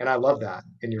 And I love that.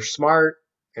 And you're smart,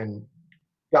 and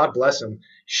God bless him.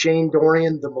 Shane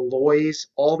Dorian, the Malloys,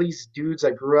 all these dudes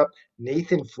I grew up,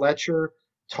 Nathan Fletcher,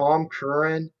 Tom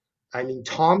Curran. I mean,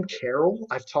 Tom Carroll,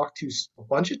 I've talked to a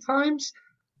bunch of times.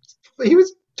 He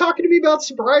was talking to me about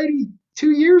sobriety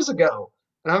 2 years ago.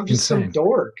 And I'm just some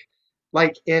dork.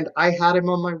 Like, and I had him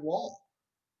on my wall,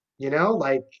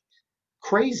 like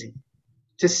crazy.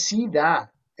 to see that,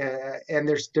 and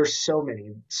there's so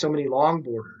many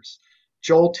longboarders,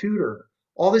 Joel Tudor,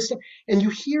 all this stuff, and you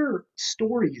hear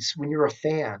stories when you're a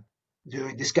fan.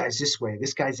 Dude, this guy's this way,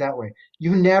 this guy's that way.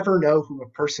 You never know who a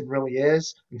person really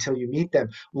is until you meet them.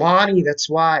 Lonnie, that's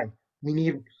why we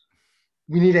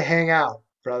need to hang out,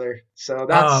 brother. So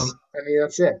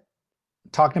that's it.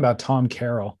 Talking about Tom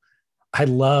Carroll, I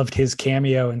loved his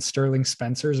cameo in Sterling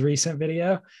Spencer's recent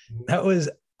video. I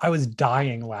was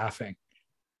dying laughing.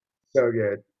 So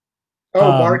good.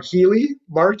 Oh, Mark Healy.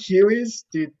 Mark Healy's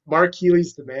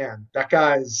the man. That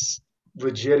guy's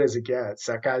legit as it gets.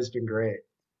 That guy's been great.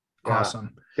 Yeah.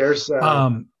 Awesome. There's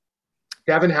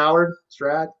Devin Howard,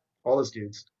 Strad, all those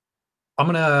dudes. I'm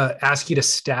going to ask you to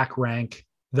stack rank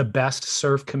the best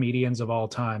surf comedians of all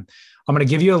time. I'm going to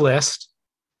give you a list.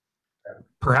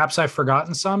 Perhaps I've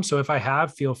forgotten some. So if I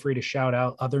have, feel free to shout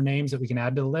out other names that we can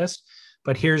add to the list.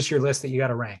 But here's your list that you got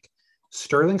to rank: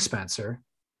 Sterling Spencer,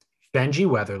 Benji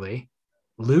Weatherly,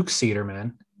 Luke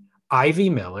Cederman, Ivy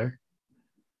Miller.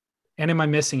 And am I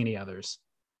missing any others?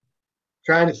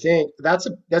 Trying to think. That's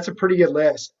a pretty good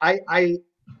list.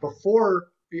 Before,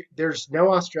 there's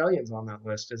no Australians on that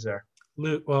list, is there?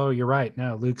 Luke, well, you're right.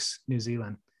 No, Luke's New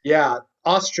Zealand. Yeah.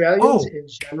 Australians in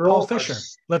general. Paul Fisher.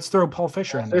 Let's throw Paul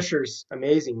Fisher in there. Fisher's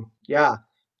amazing. Yeah.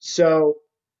 So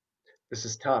this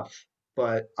is tough,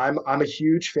 but I'm a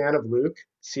huge fan of Luke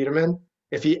Cederman.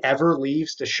 If he ever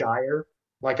leaves to Shire,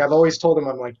 like I've always told him,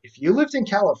 I'm like, if you lived in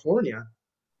California,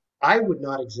 I would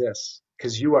not exist,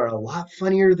 because you are a lot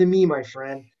funnier than me, my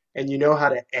friend, and you know how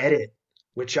to edit,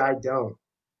 which I don't.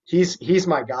 He's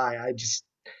my guy.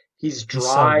 He's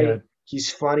dry, so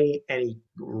he's funny, and he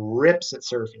rips at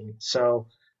surfing. So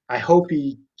I hope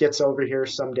he gets over here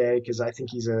someday, because I think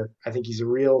he's a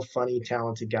real funny,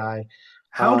 talented guy.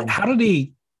 How did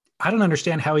he? I don't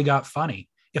understand how he got funny.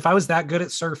 If I was that good at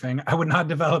surfing, I would not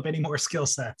develop any more skill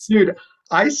sets. Dude,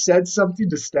 I said something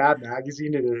to Stab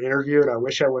Magazine in an interview, and I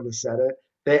wish I wouldn't have said it.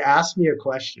 They asked me a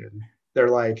question. They're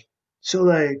like, so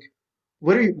like,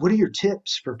 what are your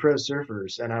tips for pro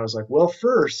surfers? And I was like, well,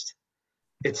 first,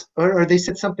 or they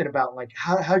said something about like,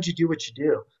 how'd you do what you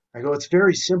do? I go, it's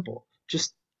very simple.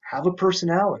 Just have a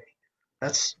personality.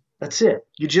 That's it.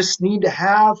 You just need to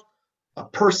have a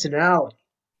personality.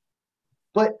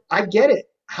 But I get it.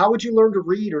 How would you learn to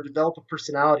read or develop a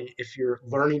personality if you're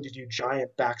learning to do giant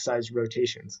backside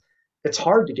rotations? It's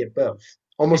hard to get both.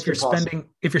 Almost impossible.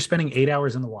 If you're spending 8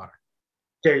 hours in the water.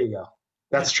 There you go.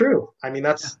 That's true. I mean,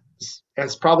 and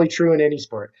it's probably true in any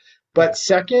sport. But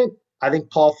second, I think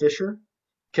Paul Fisher,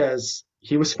 because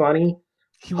he was funny.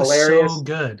 He was hilarious, so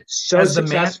good. So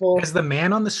successful. As the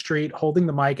man on the street holding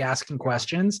the mic, asking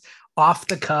questions off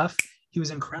the cuff, he was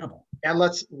incredible. And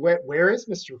where is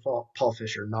Mr. Paul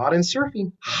Fisher? Not in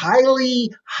surfing.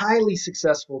 Highly, highly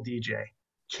successful DJ.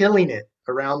 Killing it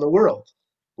around the world.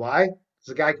 Why? Because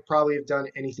the guy could probably have done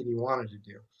anything he wanted to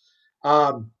do.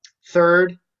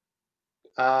 Third,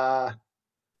 I'll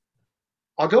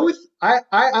go with,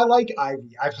 I like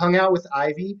Ivy. I've hung out with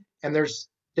Ivy, and there's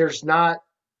not,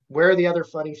 where are the other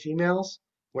funny females?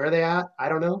 Where are they at? I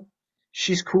don't know.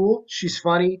 She's cool. She's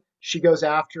funny. She goes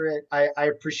after it. I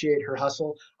appreciate her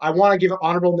hustle. I want to give an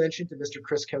honorable mention to Mr.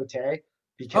 Chris Cote,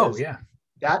 because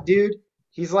that dude,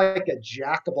 he's like a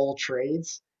jack of all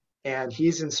trades, and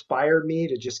he's inspired me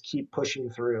to just keep pushing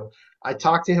through. I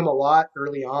talked to him a lot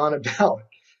early on about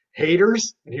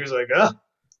haters, and he was like,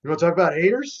 you want to talk about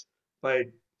haters?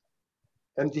 Like,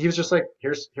 and he was just like,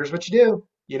 here's what you do.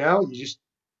 You know, you just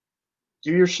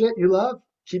do your shit you love,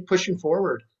 keep pushing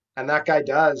forward. And that guy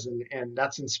does, and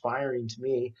that's inspiring to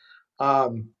me.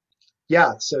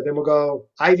 So then we'll go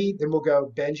Ivy, then we'll go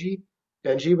Benji.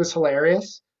 Benji was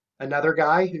hilarious. Another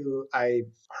guy who I've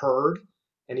heard,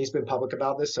 and he's been public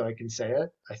about this, so I can say it,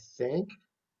 I think,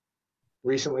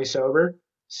 recently sober.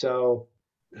 So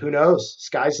who knows?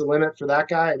 Sky's the limit for that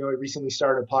guy. I know he recently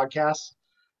started a podcast,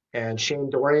 and Shane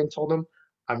Dorian told him,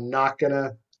 I'm not going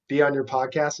to be on your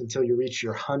podcast until you reach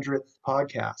your 100th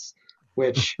podcast,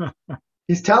 which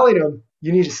he's telling him,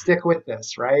 you need to stick with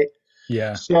this, right?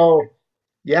 Yeah. So,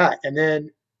 yeah. And then,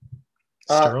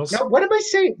 no, what am I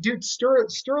saying? Dude,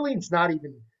 Sterling's not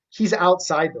even, he's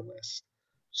outside the list.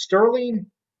 Sterling,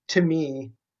 to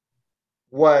me,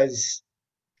 was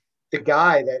the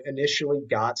guy that initially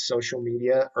got social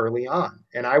media early on.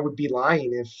 And I would be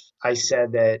lying if I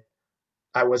said that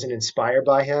I wasn't inspired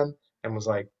by him and was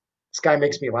like, this guy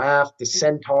makes me laugh. The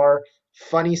centaur,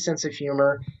 funny sense of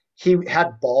humor. He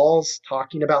had balls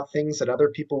talking about things that other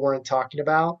people weren't talking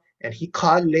about, and he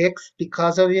caught licks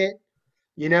because of it.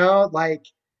 You know, like,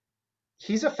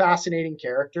 he's a fascinating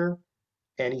character,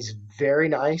 and he's very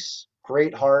nice,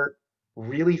 great heart,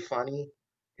 really funny.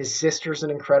 His sister's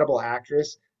an incredible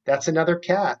actress. That's another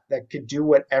cat that could do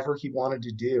whatever he wanted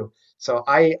to do. So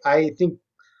I think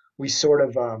we sort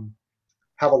of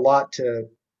have a lot to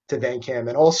thank him,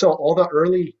 and also all the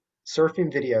early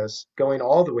surfing videos going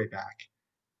all the way back,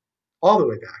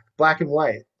 black and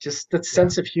white. Just the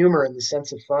sense of humor and the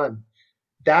sense of fun.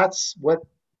 That's what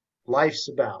life's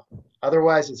about.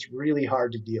 Otherwise, it's really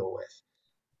hard to deal with.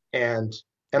 And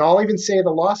I'll even say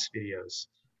the Lost videos,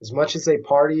 as much as they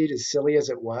partied, as silly as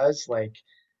it was, like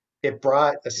it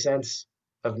brought a sense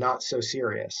of not so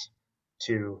serious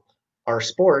to our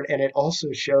sport. And it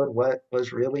also showed what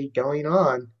was really going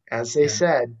on, as they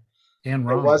said. And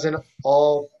it wasn't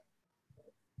all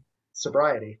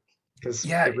sobriety, because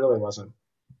it really wasn't.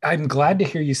 I'm glad to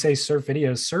hear you say surf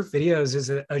videos. Surf videos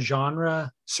is a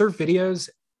genre. Surf videos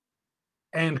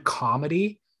and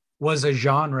comedy was a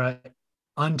genre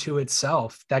unto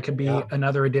itself. That could be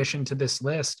another addition to this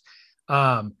list.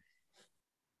 And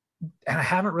I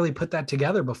haven't really put that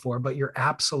together before, but you're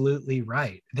absolutely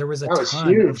right. There was a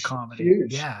ton of comedy.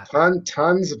 Huge. Yeah.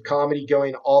 Tons of comedy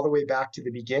going all the way back to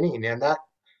the beginning. And that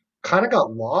kind of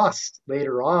got lost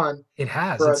later on. It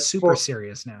has. It's super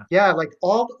serious now. Yeah, like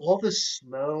all the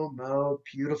slow-mo,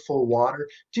 beautiful water.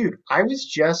 Dude, I was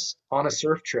just on a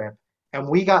surf trip and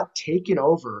we got taken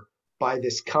over by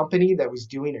this company that was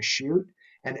doing a shoot.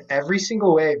 And every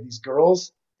single wave, these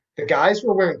girls, the guys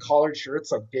were wearing collared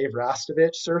shirts like Dave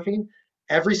Rastovich surfing.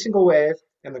 Every single wave,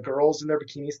 and the girls in their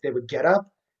bikinis, they would get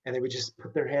up and they would just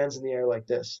put their hands in the air like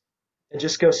this and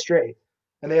just go straight.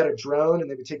 And they had a drone and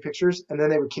they would take pictures and then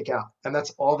they would kick out. And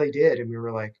that's all they did. And we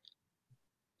were like,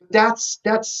 that's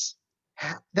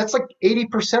like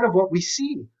 80% of what we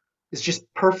see is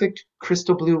just perfect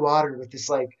crystal blue water with this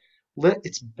like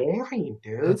it's boring,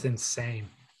 dude. That's insane.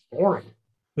 Boring.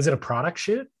 Was it a product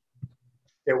shoot?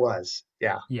 It was.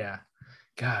 Yeah. Yeah.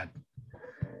 God.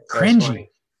 Cringy.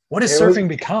 What has surfing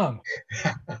become?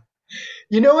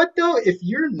 You know what though? If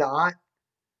you're not,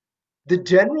 the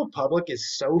general public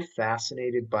is so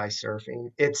fascinated by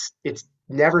surfing. It's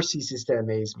never ceases to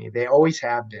amaze me. They always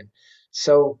have been.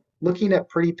 So looking at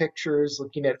pretty pictures,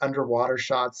 looking at underwater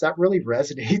shots, that really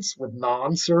resonates with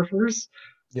non-surfers.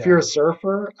 If you're a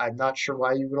surfer, I'm not sure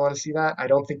why you would want to see that. I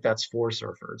don't think that's for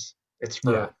surfers. It's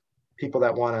for people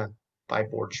that want to buy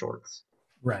board shorts.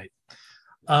 Right.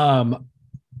 Kind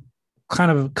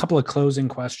of a couple of closing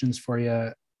questions for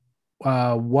you.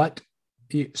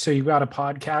 So you got a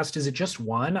podcast. Is it just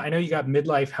one? I know you got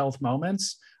Midlife Health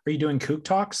Moments. Are you doing Kook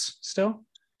Talks still?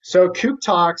 So Kook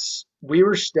Talks, we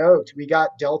were stoked. We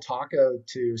got Del Taco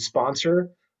to sponsor.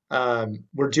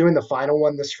 We're doing the final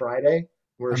one this Friday.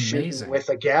 We're shooting with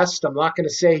a guest. I'm not going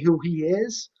to say who he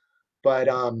is, but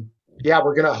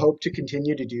we're going to hope to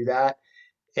continue to do that.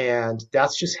 And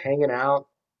that's just hanging out,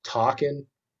 talking,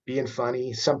 being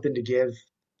funny, something to give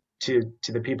to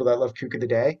the people that love Kook of the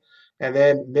Day. And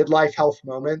then Midlife Health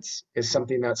Moments is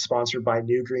something that's sponsored by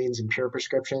New Greens and Pure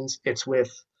Prescriptions. It's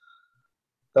with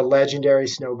the legendary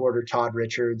snowboarder Todd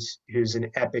Richards, who's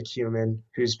an epic human,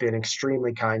 who's been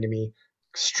extremely kind to me,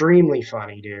 extremely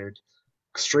funny dude,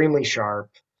 extremely sharp,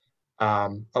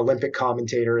 Olympic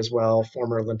commentator as well,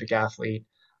 former Olympic athlete.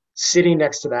 Sitting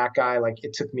next to that guy, like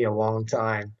it took me a long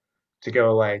time to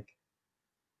go like,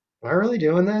 am I really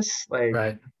doing this? Like,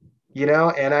 right. You know,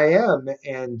 and I am.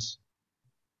 And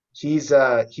he's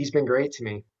been great to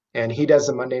me. And he does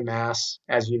the Monday Mass,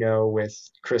 as you know, with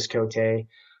Chris Cote.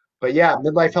 But yeah,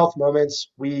 Midlife Health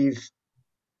Moments, we've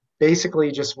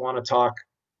basically just want to talk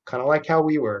kind of like how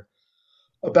we were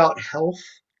about health,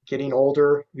 getting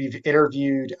older. We've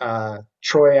interviewed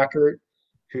Troy Eckert,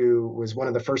 who was one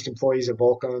of the first employees at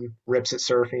Volcom, rips at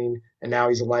surfing, and now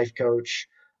he's a life coach.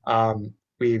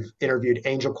 We've interviewed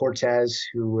Angel Cortez,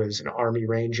 who was an Army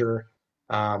Ranger,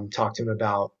 talked to him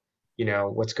about, you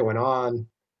know, what's going on,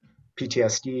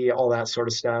 PTSD, all that sort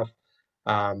of stuff.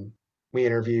 We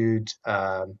interviewed,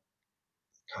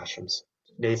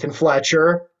 Nathan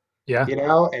Fletcher, you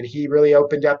know, and he really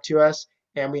opened up to us.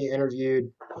 And we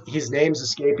interviewed, his name's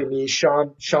escaping me,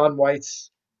 Sean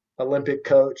White's Olympic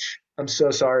coach. I'm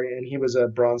so sorry. And he was a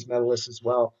bronze medalist as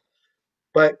well.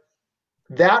 But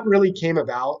that really came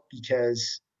about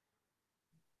because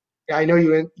I know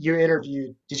you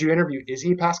interviewed, did you interview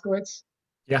Izzy Paskowitz?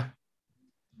 Yeah.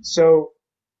 So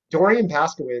Dorian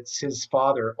Paskowitz, his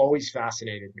father, always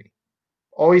fascinated me.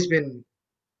 Always been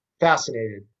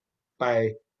fascinated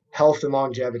by health and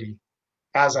longevity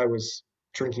as I was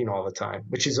drinking all the time,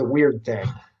 which is a weird thing.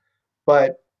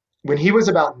 But when he was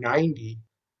about 90,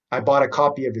 I bought a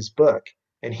copy of his book,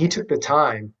 and he took the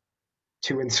time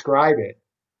to inscribe it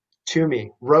to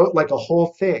me, wrote like a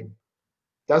whole thing.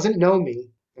 Doesn't know me.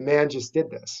 The man just did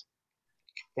this.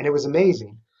 And it was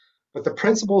amazing. But the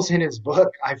principles in his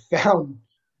book I found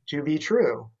to be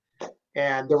true.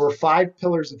 And there were 5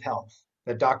 pillars of health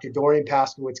that Dr. Dorian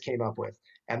Paskowitz came up with.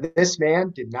 And this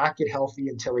man did not get healthy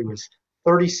until he was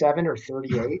 37 or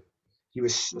 38. He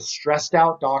was a stressed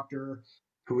out doctor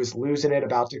who was losing it,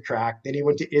 about to crack. Then he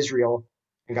went to Israel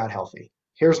and got healthy.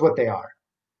 Here's what they are: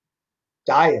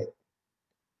 diet,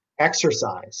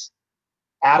 exercise,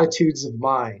 attitudes of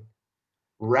mind,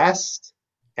 rest,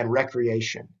 and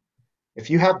recreation. If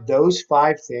you have those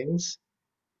 5 things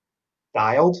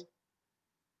dialed,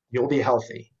 you'll be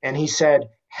healthy. And he said,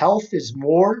 health is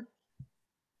more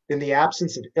than the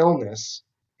absence of illness.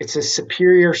 It's a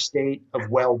superior state of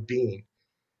well-being.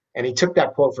 And he took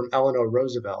that quote from Eleanor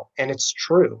Roosevelt, and it's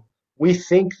true. We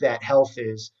think that health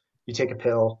is you take a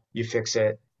pill, you fix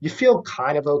it, you feel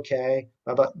kind of okay,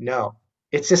 but no,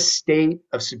 it's a state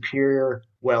of superior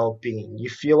well-being. You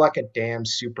feel like a damn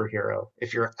superhero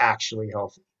if you're actually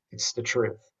healthy. It's the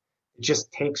truth. It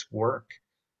just takes work.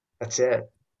 That's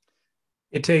it.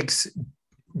 It takes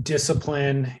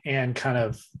discipline and kind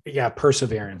of,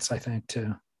 perseverance, I think,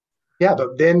 too. Yeah,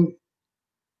 but then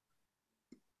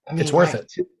it's worth it.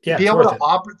 To be able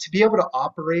to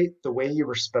operate the way you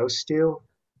were supposed to.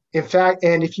 In fact,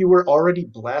 and if you were already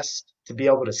blessed to be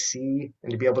able to see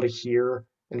and to be able to hear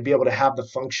and to be able to have the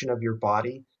function of your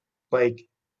body, like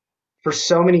for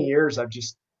so many years, I've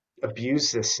just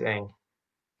abused this thing.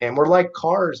 And we're like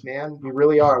cars, man. We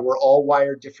really are. We're all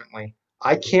wired differently.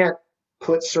 I can't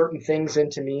put certain things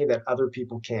into me that other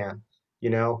people can. You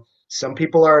know, some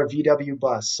people are a VW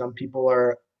bus. Some people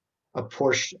are a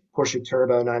Porsche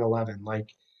Turbo 911. Like,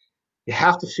 you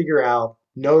have to figure out,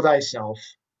 know thyself,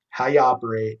 how you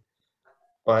operate.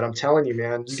 But I'm telling you,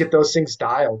 man, you get those things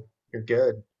dialed, you're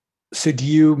good. So do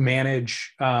you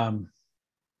manage,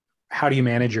 how do you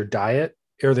manage your diet?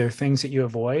 Are there things that you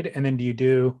avoid? And then do you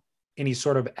do any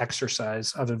sort of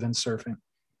exercise other than surfing?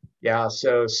 Yeah.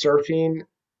 So surfing,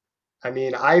 I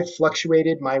mean,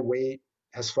 my weight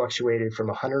has fluctuated from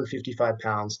 155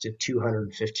 pounds to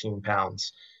 215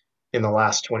 pounds in the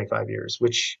last 25 years,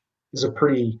 which is a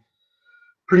pretty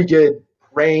good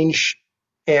range.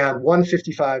 And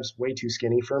 155 is way too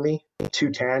skinny for me.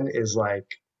 210 is like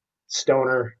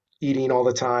stoner, eating all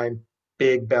the time,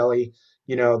 big belly,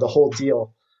 the whole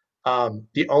deal.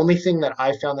 The only thing that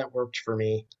I found that worked for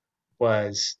me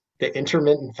was the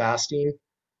intermittent fasting.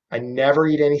 I never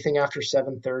eat anything after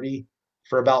 7:30.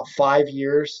 For about 5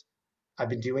 years, I've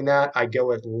been doing that. I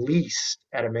go at least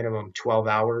at a minimum 12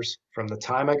 hours from the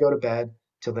time I go to bed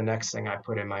till the next thing I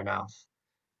put in my mouth.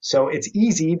 So it's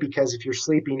easy because if you're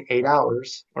sleeping 8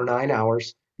 hours or 9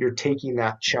 hours, you're taking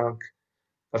that chunk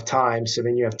of time. So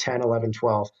then you have 10, 11,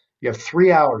 12. You have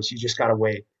 3 hours. You just got to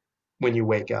wait when you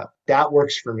wake up. That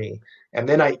works for me. And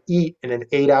then I eat in an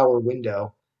 8-hour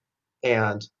window.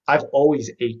 And I've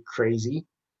always ate crazy.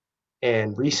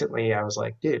 And recently I was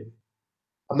like, dude,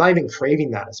 I'm not even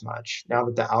craving that as much now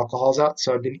that the alcohol's out.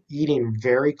 So I've been eating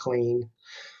very clean.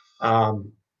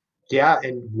 And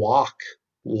walk.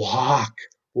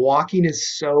 Walking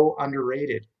is so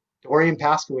underrated. Dorian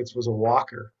Paskowitz was a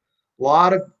walker. A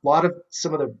lot of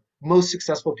some of the most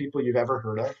successful people you've ever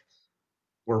heard of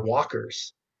were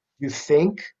walkers. You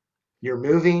think, you're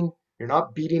moving, you're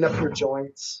not beating up your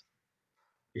joints.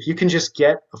 If you can just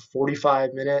get a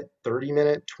 45-minute,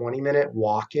 30-minute, 20-minute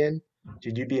walk in,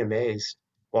 dude, you'd be amazed.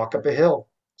 Walk up a hill.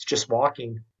 It's just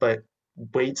walking, but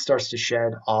weight starts to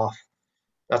shed off.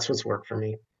 That's what's worked for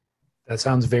me. That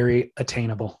sounds very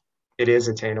attainable. It is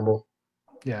attainable.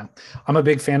 Yeah. I'm a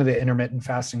big fan of the intermittent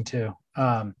fasting too.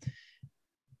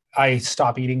 I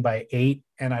stop eating by 8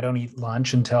 and I don't eat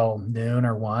lunch until noon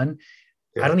or 1.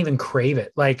 Yeah. I don't even crave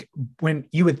it. Like when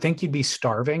you would think you'd be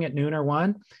starving at noon or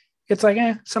 1, it's like,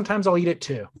 sometimes I'll eat it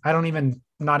too.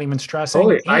 Not even stressing.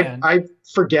 Totally. I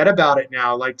forget about it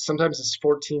now. Like sometimes it's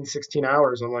 14, 16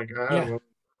 hours. I'm like,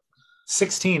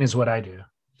 16 is what I do.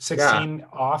 16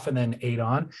 off and then 8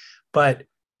 on. But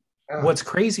what's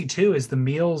crazy too is the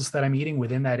meals that I'm eating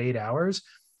within that 8 hours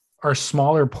are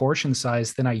smaller portion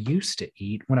size than I used to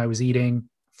eat when I was eating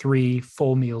 3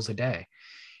 full meals a day.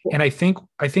 And I think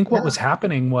what was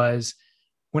happening was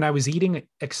when I was eating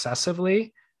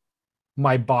excessively,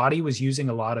 my body was using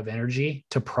a lot of energy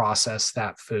to process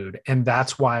that food. And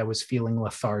that's why I was feeling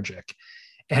lethargic.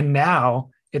 And now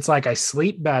it's like I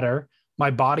sleep better.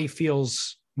 My body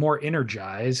feels more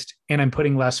energized and I'm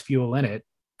putting less fuel in it.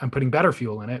 I'm putting better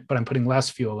fuel in it, but I'm putting less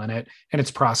fuel in it and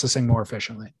it's processing more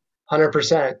efficiently.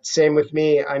 100%. Same with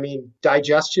me. I mean,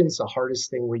 digestion's the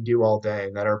hardest thing we do all day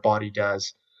that our body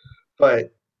does.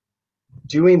 But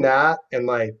doing that and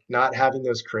like not having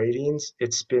those cravings,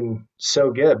 it's been so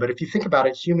good. But if you think about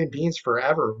it, human beings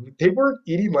forever, they weren't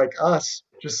eating like us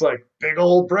just like big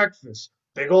old breakfast,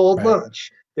 big old Right.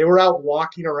 lunch. They were out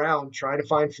walking around trying to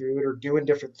find food or doing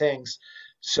different things.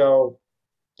 So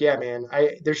yeah, man,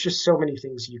 there's just so many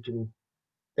things you can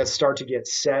that start to get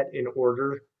set in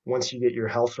order once you get your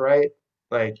health right.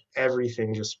 Like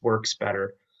everything just works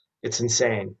better. It's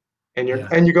insane. Yeah.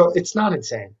 And you go, it's not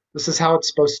insane. This is how it's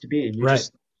supposed to be. Right.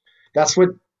 That's what,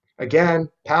 again,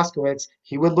 Paskowitz,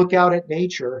 he would look out at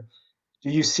nature.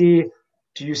 Do you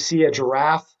see a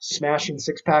giraffe smashing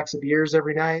 6 packs of beers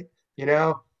every night? You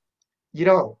know, you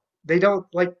don't. They don't.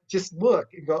 Like, just look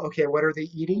and go, okay, what are they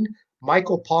eating?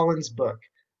 Michael Pollan's book.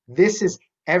 This is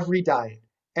every diet,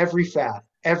 every fad,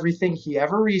 everything he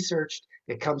ever researched.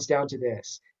 It comes down to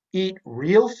this: eat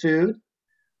real food,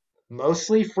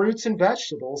 mostly fruits and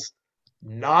vegetables,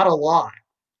 not a lot.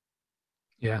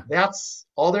 Yeah. That's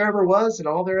all there ever was and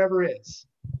all there ever is.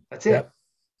 That's it. Yep.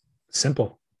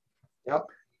 Simple. Yep.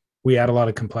 We add a lot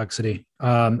of complexity.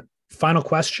 Final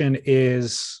question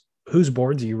is, whose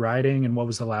boards are you riding, and what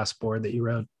was the last board that you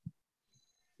rode?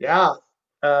 Yeah.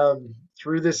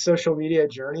 Through this social media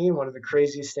journey, one of the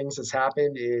craziest things that's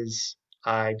happened is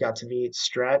I got to meet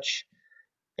Stretch,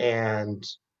 and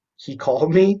he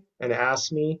called me and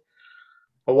asked me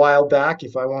a while back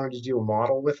if I wanted to do a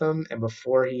model with him. And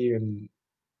before he even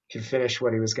could finish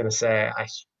what he was going to say, I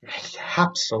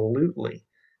absolutely.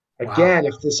 Again,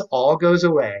 if this all goes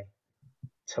away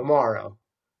tomorrow,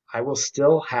 I will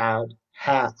still have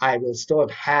had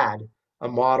a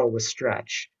model with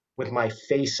Stretch with my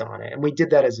face on it. And we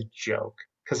did that as a joke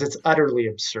because it's utterly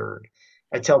absurd.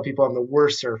 I tell people I'm the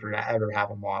worst surfer to ever have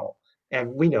a model,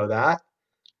 and we know that.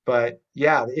 But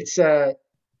yeah, it's a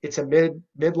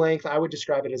mid-length. I would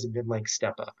describe it as a mid-length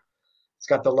step up. It's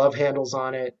got the love handles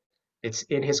on it. It's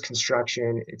in his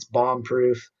construction. It's bomb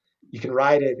proof. You can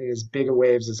ride it in as big of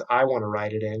waves as I want to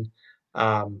ride it in.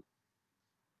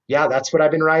 Yeah, that's what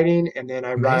I've been riding. And then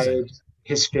I ride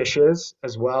his fishes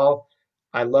as well.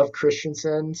 I love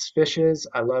Christensen's fishes.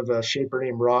 I love a shaper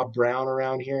named Rob Brown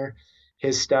around here.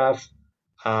 His stuff.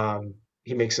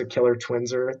 He makes a killer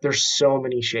twinser. There's so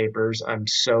many shapers. I'm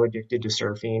so addicted to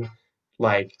surfing.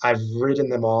 Like, I've ridden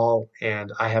them all,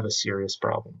 and I have a serious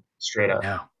problem, straight up.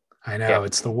 I know. Yeah.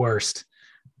 It's the worst.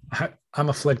 I'm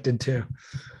afflicted too.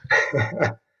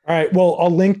 All right. Well,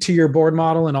 I'll link to your board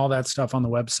model and all that stuff on the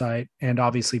website. And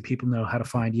obviously people know how to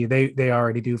find you. They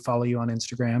already do follow you on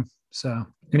Instagram. So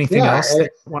anything else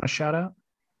that you want to shout out?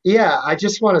 Yeah. I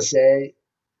just want to say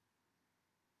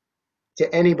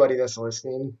to anybody that's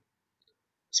listening,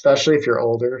 especially if you're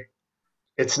older,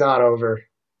 it's not over.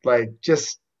 Like,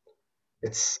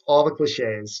 it's all the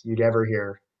cliches you'd ever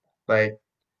hear. Like,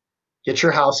 get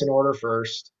your house in order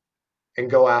first and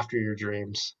go after your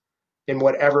dreams in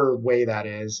whatever way that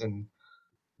is. And,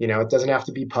 it doesn't have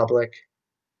to be public.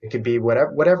 It could be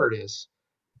whatever it is.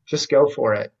 Just go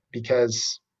for it,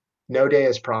 because no day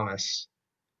is promised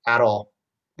at all.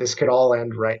 This could all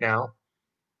end right now.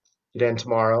 It end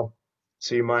tomorrow.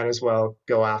 So you might as well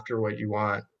go after what you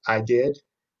want. I did,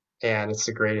 and it's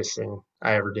the greatest thing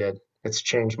I ever did. It's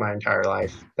changed my entire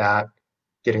life. That,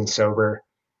 getting sober,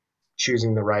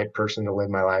 choosing the right person to live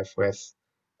my life with,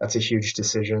 that's a huge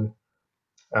decision.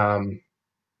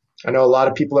 I know a lot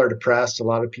of people are depressed. A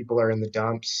lot of people are in the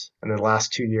dumps, and the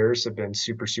last 2 years have been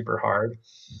super, super hard.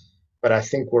 But I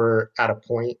think we're at a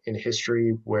point in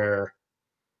history where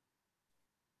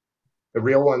the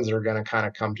real ones are going to kind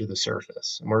of come to the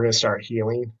surface, and we're going to start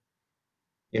healing,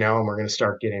 and we're going to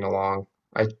start getting along.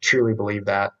 I truly believe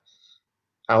that.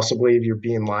 I also believe you're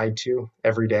being lied to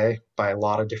every day by a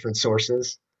lot of different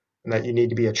sources, and that you need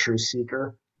to be a truth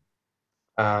seeker.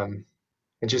 And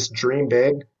just dream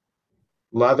big.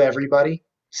 Love everybody.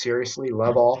 Seriously,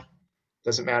 love all.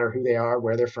 Doesn't matter who they are,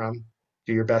 where they're from.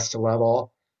 Do your best to love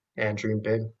all and dream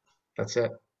big. That's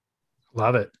it.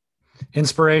 Love it.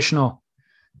 Inspirational.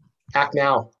 Act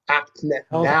now. Act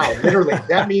now. Literally.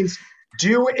 That means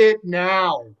do it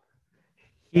now.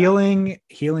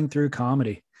 Healing through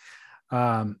comedy.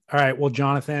 All right. Well,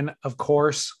 Jonathan, of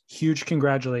course, huge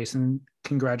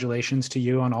congratulations to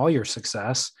you on all your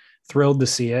success. Thrilled to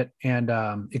see it, and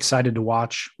excited to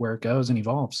watch where it goes and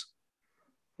evolves.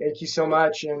 Thank you so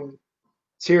much. And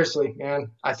seriously,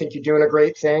 man, I think you're doing a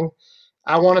great thing.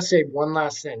 I want to say one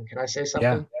last thing. Can I say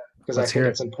something? Because I think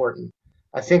it's important.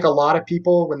 I think a lot of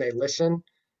people, when they listen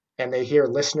and they hear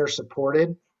listener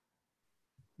supported,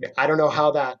 I don't know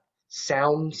how that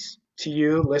sounds to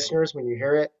you, listeners, when you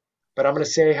hear it, but I'm going to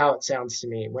say how it sounds to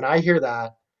me. When I hear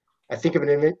that, I think of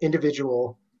an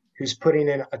individual who's putting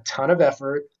in a ton of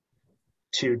effort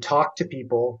to talk to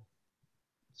people,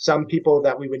 some people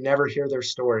that we would never hear their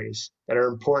stories, that are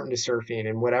important to surfing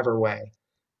in whatever way.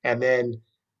 And then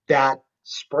that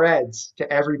spreads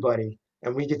to everybody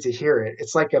and we get to hear it.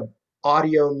 It's like an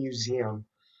audio museum.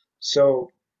 So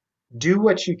do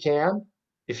what you can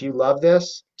if you love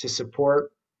this to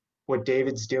support what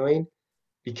David's doing,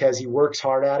 because he works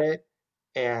hard at it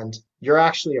and you're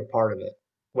actually a part of it.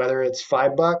 Whether it's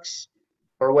 $5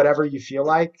 or whatever you feel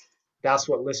like, that's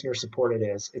what listener supported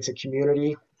is. It's a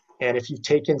community. And if you've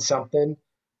taken something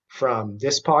from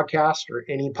this podcast or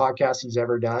any podcast he's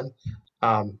ever done,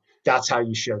 that's how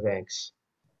you show thanks.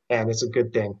 And it's a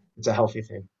good thing. It's a healthy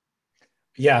thing.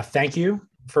 Yeah. Thank you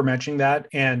for mentioning that.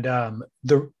 And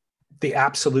the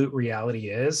absolute reality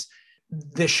is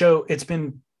this show, it's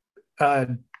been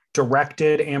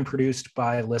directed and produced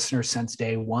by listeners since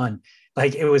day one.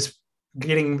 Like, it was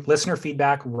getting listener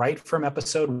feedback right from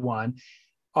episode 1.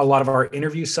 A lot of our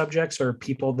interview subjects are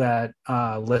people that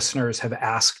listeners have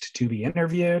asked to be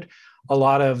interviewed. A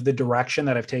lot of the direction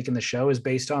that I've taken the show is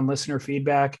based on listener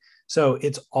feedback. So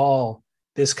it's all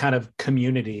this kind of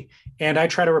community. And I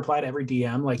try to reply to every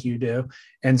DM like you do.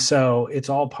 And so it's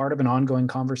all part of an ongoing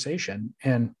conversation.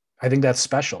 And I think that's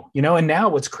special, you know. And now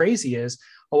what's crazy is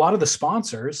a lot of the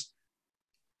sponsors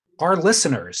are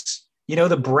listeners. You know,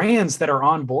 the brands that are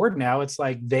on board now, it's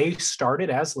like they started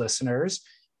as listeners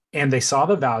and they saw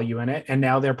the value in it, and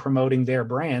now they're promoting their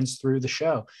brands through the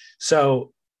show.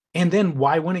 So, and then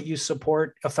why wouldn't you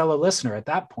support a fellow listener at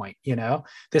that point? You know,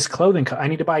 this clothing, I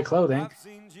need to buy clothing.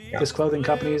 This clothing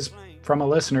company is from a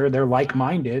listener. They're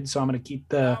like-minded. So I'm going to keep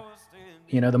the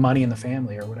money in the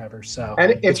family or whatever. So,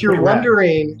 and if you're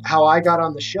wondering how I got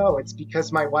on the show, it's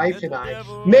because my wife and I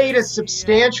made a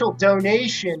substantial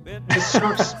donation to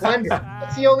Surf Splendor.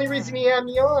 That's the only reason he had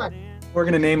me on. We're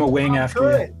going to name a wing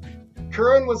after you.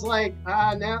 Curran was like,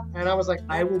 no. And I was like,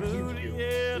 I will give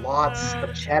you lots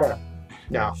of cheddar.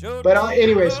 No. But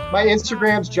anyways, my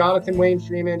Instagram's Jonathan Wayne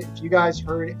Freeman. If you guys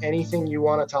heard anything you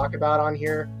want to talk about on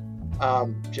here,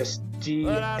 just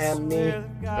DM me,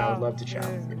 and I would love to chat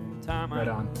with you. Right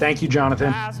on. Thank you,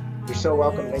 Jonathan. You're so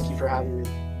welcome. Thank you for having me.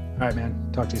 All right, man.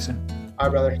 Talk to you soon. All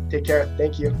right, brother. Take care.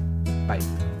 Thank you. Bye.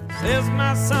 Says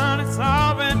my son, it's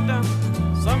all been done.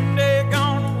 Someday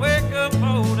gonna wake up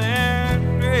old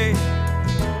and gray.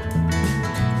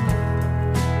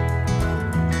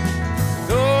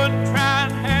 Go and try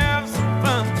and have some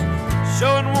fun,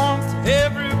 showing warmth to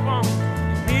everyone.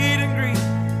 Meet and greet,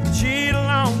 cheat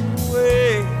along the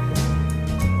way.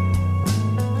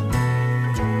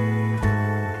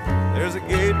 There's a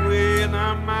gateway in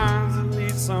our minds that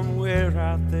leads somewhere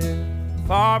out there,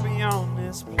 far beyond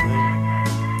this place.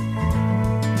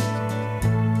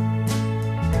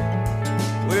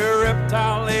 We're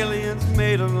reptile aliens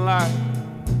made of light,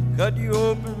 cut you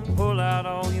open, pull out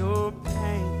all your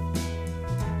pain.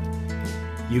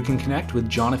 You can connect with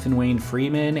Jonathan Wayne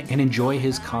Freeman and enjoy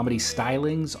his comedy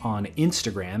stylings on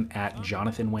Instagram at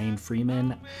Jonathan Wayne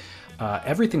Freeman.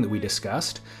 Everything that we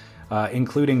discussed,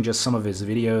 including just some of his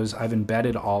videos, I've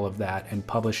embedded all of that and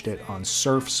published it on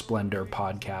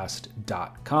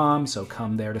surfsplendorpodcast.com, so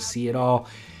come there to see it all.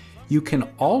 You can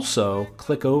also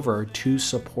click over to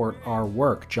support our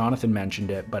work. Jonathan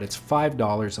mentioned it, but it's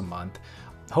 $5 a month.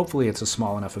 Hopefully it's a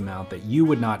small enough amount that you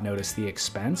would not notice the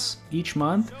expense each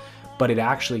month, but it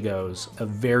actually goes a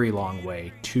very long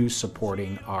way to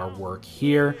supporting our work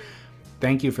here.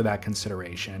 Thank you for that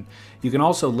consideration. You can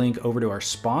also link over to our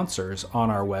sponsors on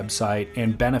our website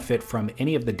and benefit from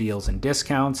any of the deals and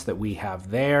discounts that we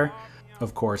have there.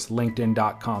 Of course,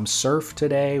 LinkedIn.com Surf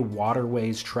Today,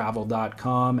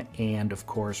 WaterwaysTravel.com, and of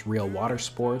course,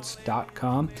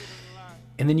 RealWatersports.com.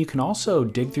 And then you can also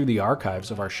dig through the archives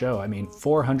of our show. I mean,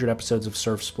 400 episodes of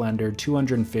Surf Splendor,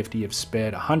 250 of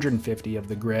Spit, 150 of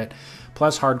The Grit,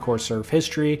 plus Hardcore Surf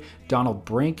History. Donald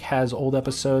Brink has old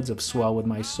episodes of Swell With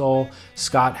My Soul.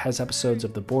 Scott has episodes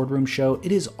of The Boardroom Show.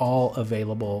 It is all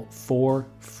available for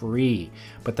free,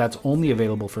 but that's only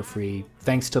available for free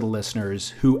thanks to the listeners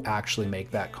who actually make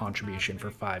that contribution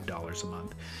for $5 a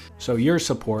month. So your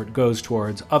support goes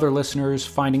towards other listeners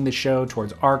finding the show,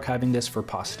 towards archiving this for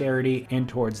posterity, and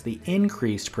towards the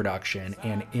increased production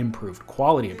and improved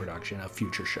quality of production of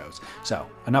future shows. So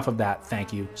enough of that.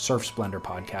 Thank you.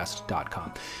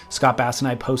 SurfSplendorPodcast.com. Scott Bass and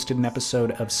I posted an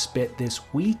episode of Spit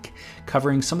this week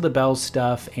covering some of the Bells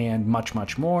stuff and much,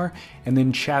 much more. And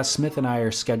then Chaz Smith and I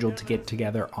are scheduled to get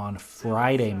together on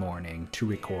Friday morning to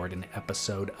record an episode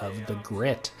of The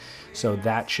Grit. So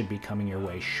that should be coming your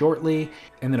way shortly.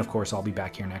 And then, of course, I'll be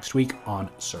back here next week on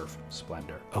Surf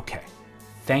Splendor. Okay.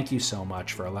 Thank you so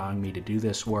much for allowing me to do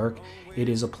this work. It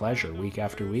is a pleasure week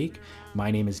after week. My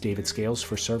name is David Scales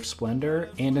for Surf Splendor.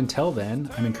 And until then,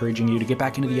 I'm encouraging you to get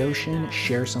back into the ocean,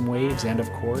 share some waves, and of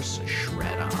course,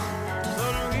 shred on.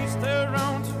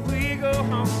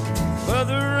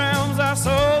 Further realms I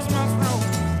soul's